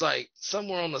our site.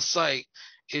 Somewhere on the site,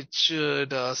 it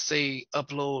should say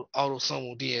upload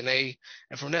autosomal DNA,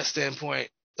 and from that standpoint,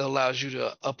 it allows you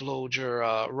to upload your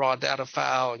raw data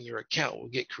file, and your account will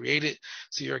get created.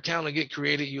 So your account will get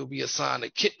created. You'll be assigned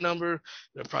a kit number.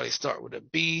 It'll probably start with a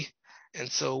B, and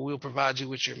so we'll provide you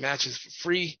with your matches for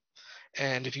free.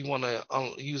 And if you want to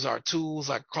use our tools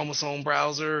like Chromosome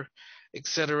Browser,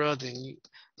 etc., then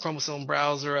Chromosome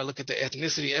Browser, I look at the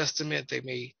ethnicity estimate. You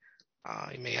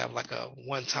may have like a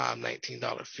one-time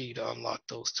 $19 fee to unlock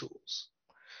those tools.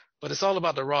 But it's all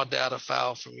about the raw data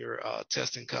file from your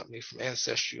testing company, from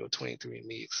Ancestry or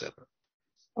 23andMe, etc.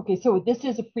 Okay, so this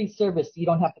is a free service. You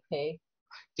don't have to pay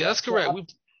Yeah, that's for correct.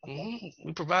 okay.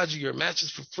 We provide you your matches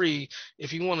for free.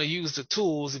 If you want to use the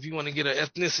tools, if you want to get an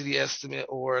ethnicity estimate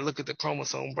or look at the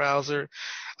chromosome browser,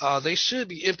 they should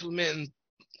be implementing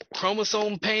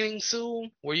chromosome painting soon,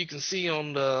 where you can see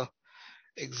on the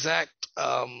exact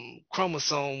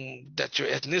chromosome that your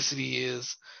ethnicity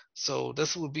is. So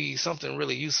this would be something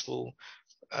really useful,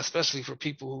 especially for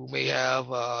people who may have,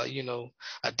 a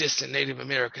distant Native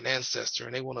American ancestor,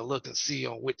 and they want to look and see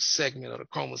on which segment of the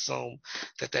chromosome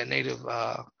that native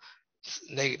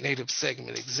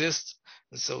segment exists.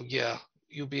 And so, yeah,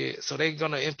 so they're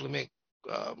going to implement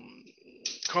um,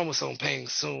 chromosome painting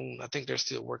soon. I think they're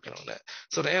still working on that.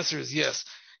 So the answer is yes.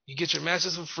 You get your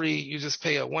matches for free. You just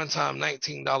pay a one-time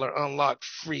 $19 unlock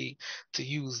free to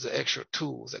use the extra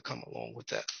tools that come along with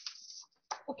that.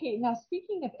 Okay, now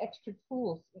speaking of extra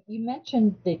tools, you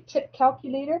mentioned the tip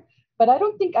calculator, but I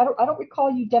don't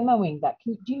recall you demoing that.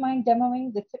 Do you mind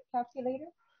demoing the tip calculator?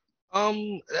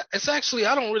 It's actually,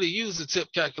 I don't really use the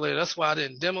tip calculator. That's why I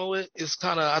didn't demo it. It's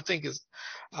kind of, I think it's,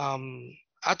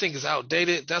 I think it's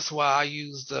outdated. That's why I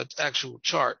use the actual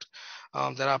chart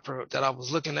that I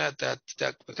was looking at. That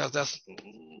because that's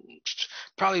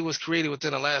probably was created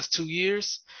within the last 2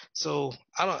 years. So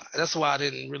I don't. That's why I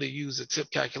didn't really use the tip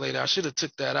calculator. I should have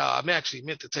took that out. I actually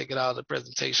meant to take it out of the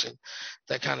presentation.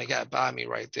 That kind of got by me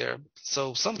right there.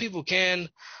 So some people can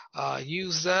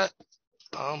use that.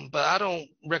 But I don't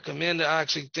recommend it. I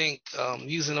actually think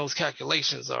using those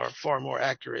calculations are far more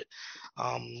accurate,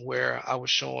 where I was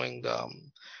showing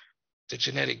the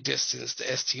genetic distance, the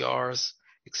STRs,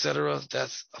 etc.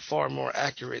 That's far more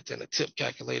accurate than a tip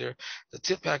calculator. The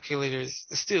tip calculator is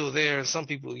still there, and some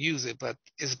people use it, but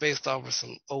it's based off of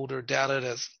some older data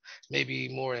that's maybe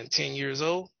more than 10 years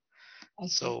old.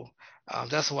 So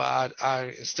that's why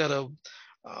I instead of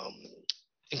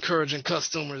encouraging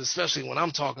customers, especially when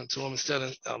I'm talking to them, instead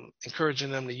of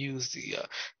encouraging them to use the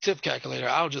tip calculator,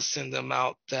 I'll just send them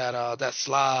out that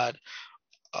slide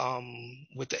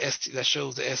with that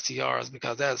shows the STRs,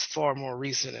 because that's far more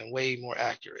recent and way more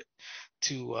accurate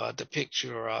to depict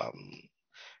your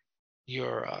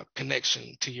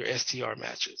connection to your STR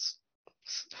matches.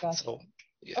 Gotcha. So,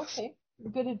 yes. Okay,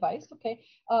 good advice. Okay,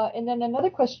 and then another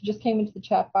question just came into the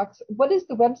chat box. What is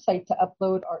the website to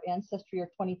upload our Ancestry or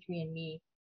 23andMe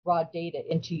raw data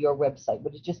into your website?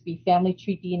 Would it just be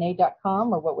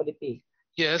familytreedna.com, or what would it be?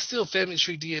 Yeah, it's still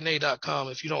familytreedna.com.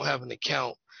 If you don't have an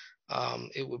account,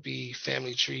 it would be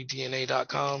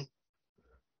familytreedna.com.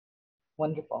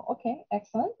 Wonderful. Okay,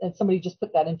 excellent. And somebody just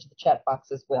put that into the chat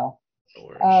box as well.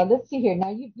 Let's see here. Now,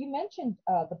 you mentioned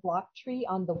the block tree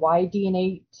on the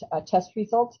Y-DNA test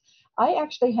results. I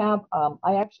actually am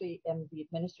the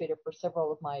administrator for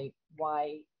several of my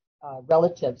Y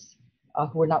relatives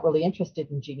who are not really interested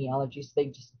in genealogy, so they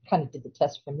just kind of did the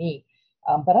test for me.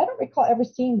 But I don't recall ever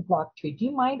seeing the block tree. Do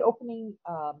you mind opening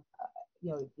the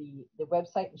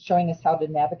website and showing us how to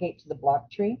navigate to the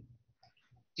block tree?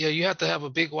 Yeah, you have to have a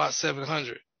big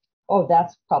Y700. Oh,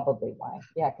 that's probably why.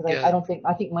 Yeah, because I don't think,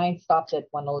 I think mine stopped at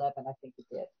 111. I think it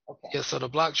did. Okay. Yeah, so the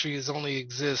block tree is only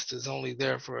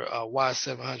there for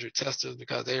Y700 testers,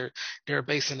 because they're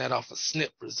basing that off of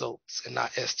SNP results and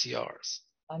not STRs.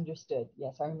 Understood.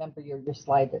 Yes, I remember your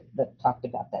slide that talked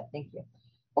about that. Thank you.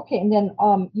 Okay, and then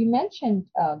you mentioned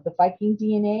the Viking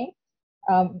DNA.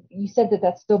 You said that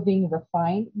that's still being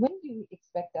refined. When do you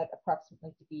expect that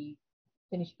approximately to be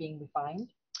finished being refined?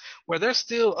 Where they're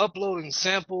still uploading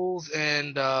samples,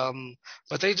 and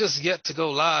but they just yet to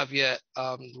go live yet,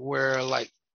 where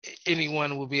like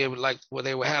anyone will be able to, like, where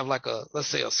they will have like let's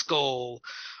say a skull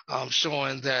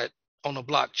showing that on a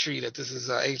block tree that this is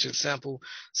an ancient sample.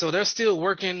 So they're still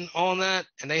working on that,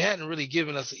 and they hadn't really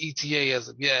given us an ETA as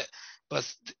of yet, but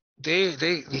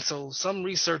so some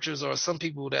researchers or some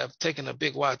people that have taken a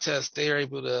big Y test, they're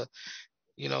able to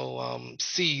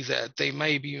see that they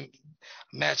may be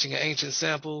matching an ancient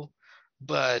sample,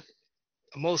 but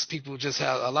a lot of people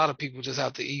just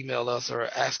have to email us or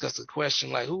ask us a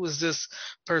question like, who is this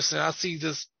person? I see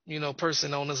this,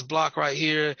 person on this block right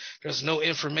here. There's no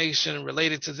information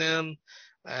related to them.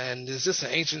 And is this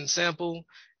an ancient sample?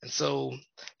 And so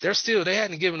they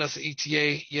hadn't given us an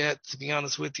ETA yet, to be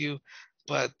honest with you,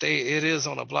 but it is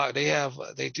on a block.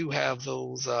 They do have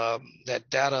those, that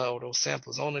data or those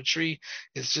samples on the tree.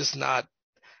 It's just not,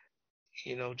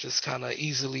 just kind of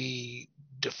easily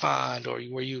defined, or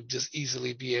where you just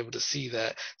easily be able to see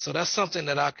that. So that's something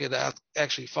that I could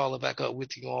actually follow back up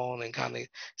with you on and kind of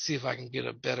see if I can get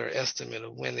a better estimate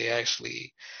of when they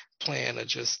actually plan to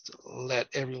just let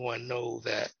everyone know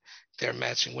that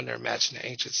when they're matching the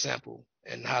ancient sample,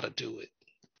 and how to do it.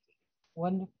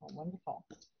 Wonderful, wonderful.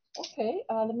 Okay,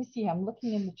 let me see. I'm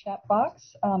looking in the chat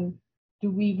box.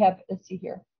 Do we have, let's see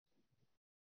here.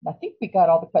 I think we got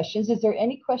all the questions. Is there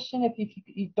any question, if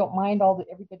you don't mind,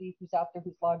 everybody who's out there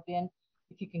who's logged in,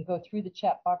 if you can go through the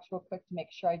chat box real quick to make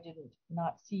sure I didn't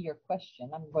not see your question.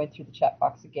 I'm going through the chat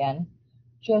box again,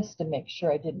 just to make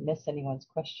sure I didn't miss anyone's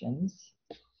questions.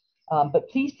 But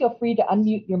please feel free to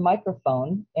unmute your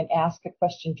microphone and ask a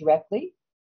question directly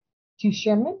to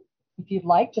Sherman. If you'd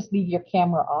like, just leave your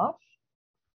camera off.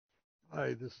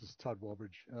 Hi, this is Todd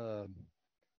Walbridge.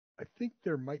 I think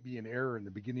there might be an error in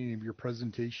the beginning of your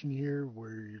presentation here,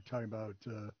 where you're talking about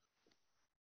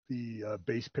the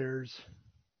base pairs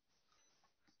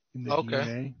in the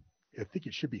DNA. I think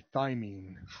it should be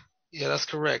thymine. Yeah, that's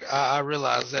correct. I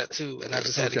realized that too, and I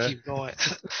just had to keep going.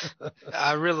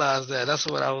 I realized that. That's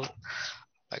what I was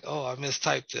like, oh, I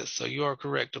mistyped this. So you are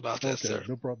correct about that, sir.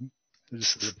 No problem. I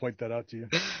just wanted to point that out to you.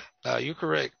 You're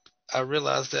correct. I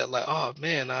realized that, like, oh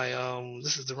man,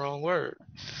 this is the wrong word.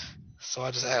 So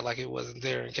I just act like it wasn't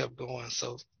there and kept going.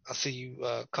 So I see you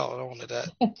caught on to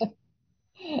that.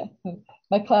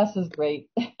 My class is great.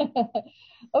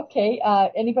 Okay,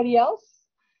 anybody else?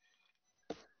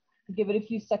 Give it a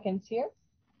few seconds here.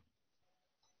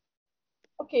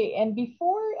 Okay, and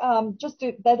before, just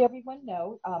to let everyone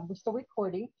know, we're still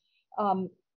recording.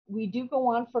 We do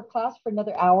go on for class for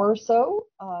another hour or so,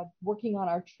 working on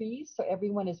our trees, so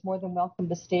everyone is more than welcome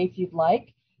to stay if you'd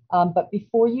like. But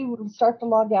before you start to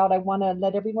log out, I want to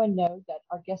let everyone know that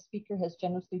our guest speaker has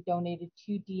generously donated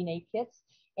 2 DNA kits.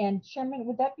 And Sherman,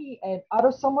 would that be an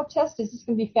autosomal test? Is this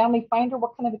going to be Family Finder?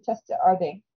 What kind of a test are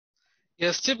they?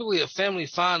 Yes, typically a Family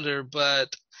Finder,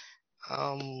 but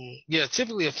yeah,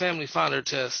 typically a Family Finder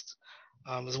test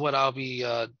is what I'll be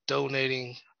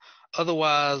donating.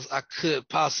 Otherwise, I could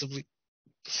possibly,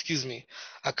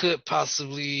 I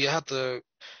have to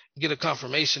get a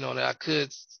confirmation on it. I could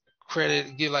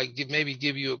maybe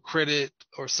give you a credit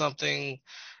or something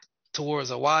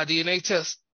towards a Y-DNA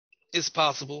test. It's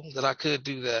possible that I could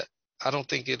do that. I don't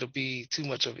think it'll be too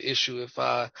much of an issue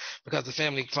because the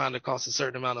Family Finder costs a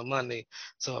certain amount of money.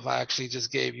 So if I actually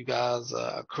just gave you guys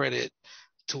a credit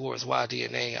towards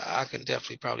Y-DNA, I can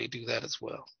definitely probably do that as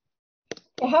well.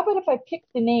 How about if I pick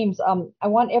the names? I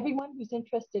want everyone who's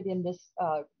interested in this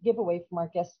giveaway from our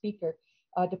guest speaker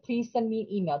to please send me an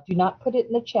email. Do not put it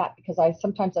in the chat because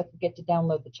sometimes I forget to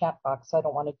download the chat box, so I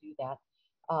don't want to do that.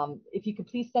 If you could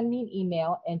please send me an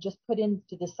email and just put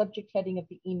into the subject heading of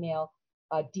the email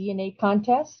DNA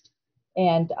contest,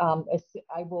 and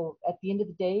I will, at the end of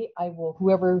the day,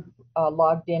 whoever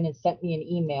logged in and sent me an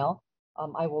email,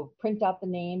 I will print out the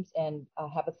names and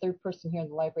have a third person here in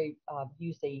the library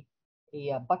use a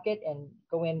bucket and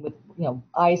go in with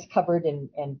eyes covered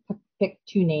and pick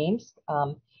 2 names,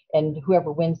 and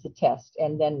whoever wins the test,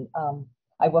 and then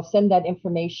I will send that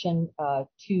information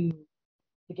to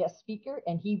the guest speaker,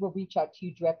 and he will reach out to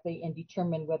you directly and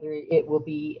determine whether it will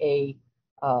be a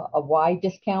Y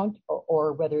discount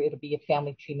or whether it'll be a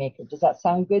family tree maker. Does that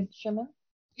sound good, Sherman?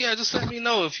 Yeah, just let me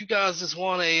know if you guys just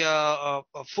want a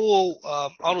full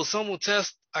autosomal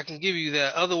test. I can give you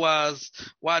that. Otherwise,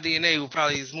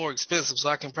 Y-DNA is more expensive, so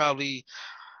I can probably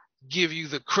give you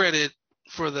the credit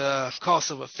for the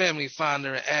cost of a Family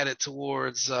Finder and add it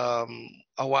towards a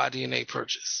Y-DNA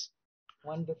purchase.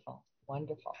 Wonderful,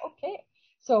 wonderful. Okay,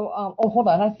 so hold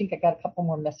on. I think I got a couple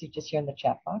more messages here in the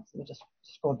chat box. Let me just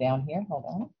scroll down here. Hold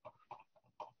on.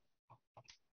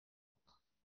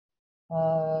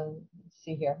 Let's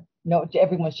see here. No,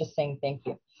 everyone's just saying thank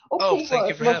you. Okay, thank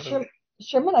you for having me.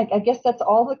 Sherman, I guess that's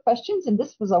all the questions, and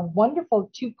this was a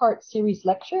wonderful 2-part series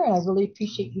lecture, and I really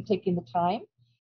appreciate you taking the time.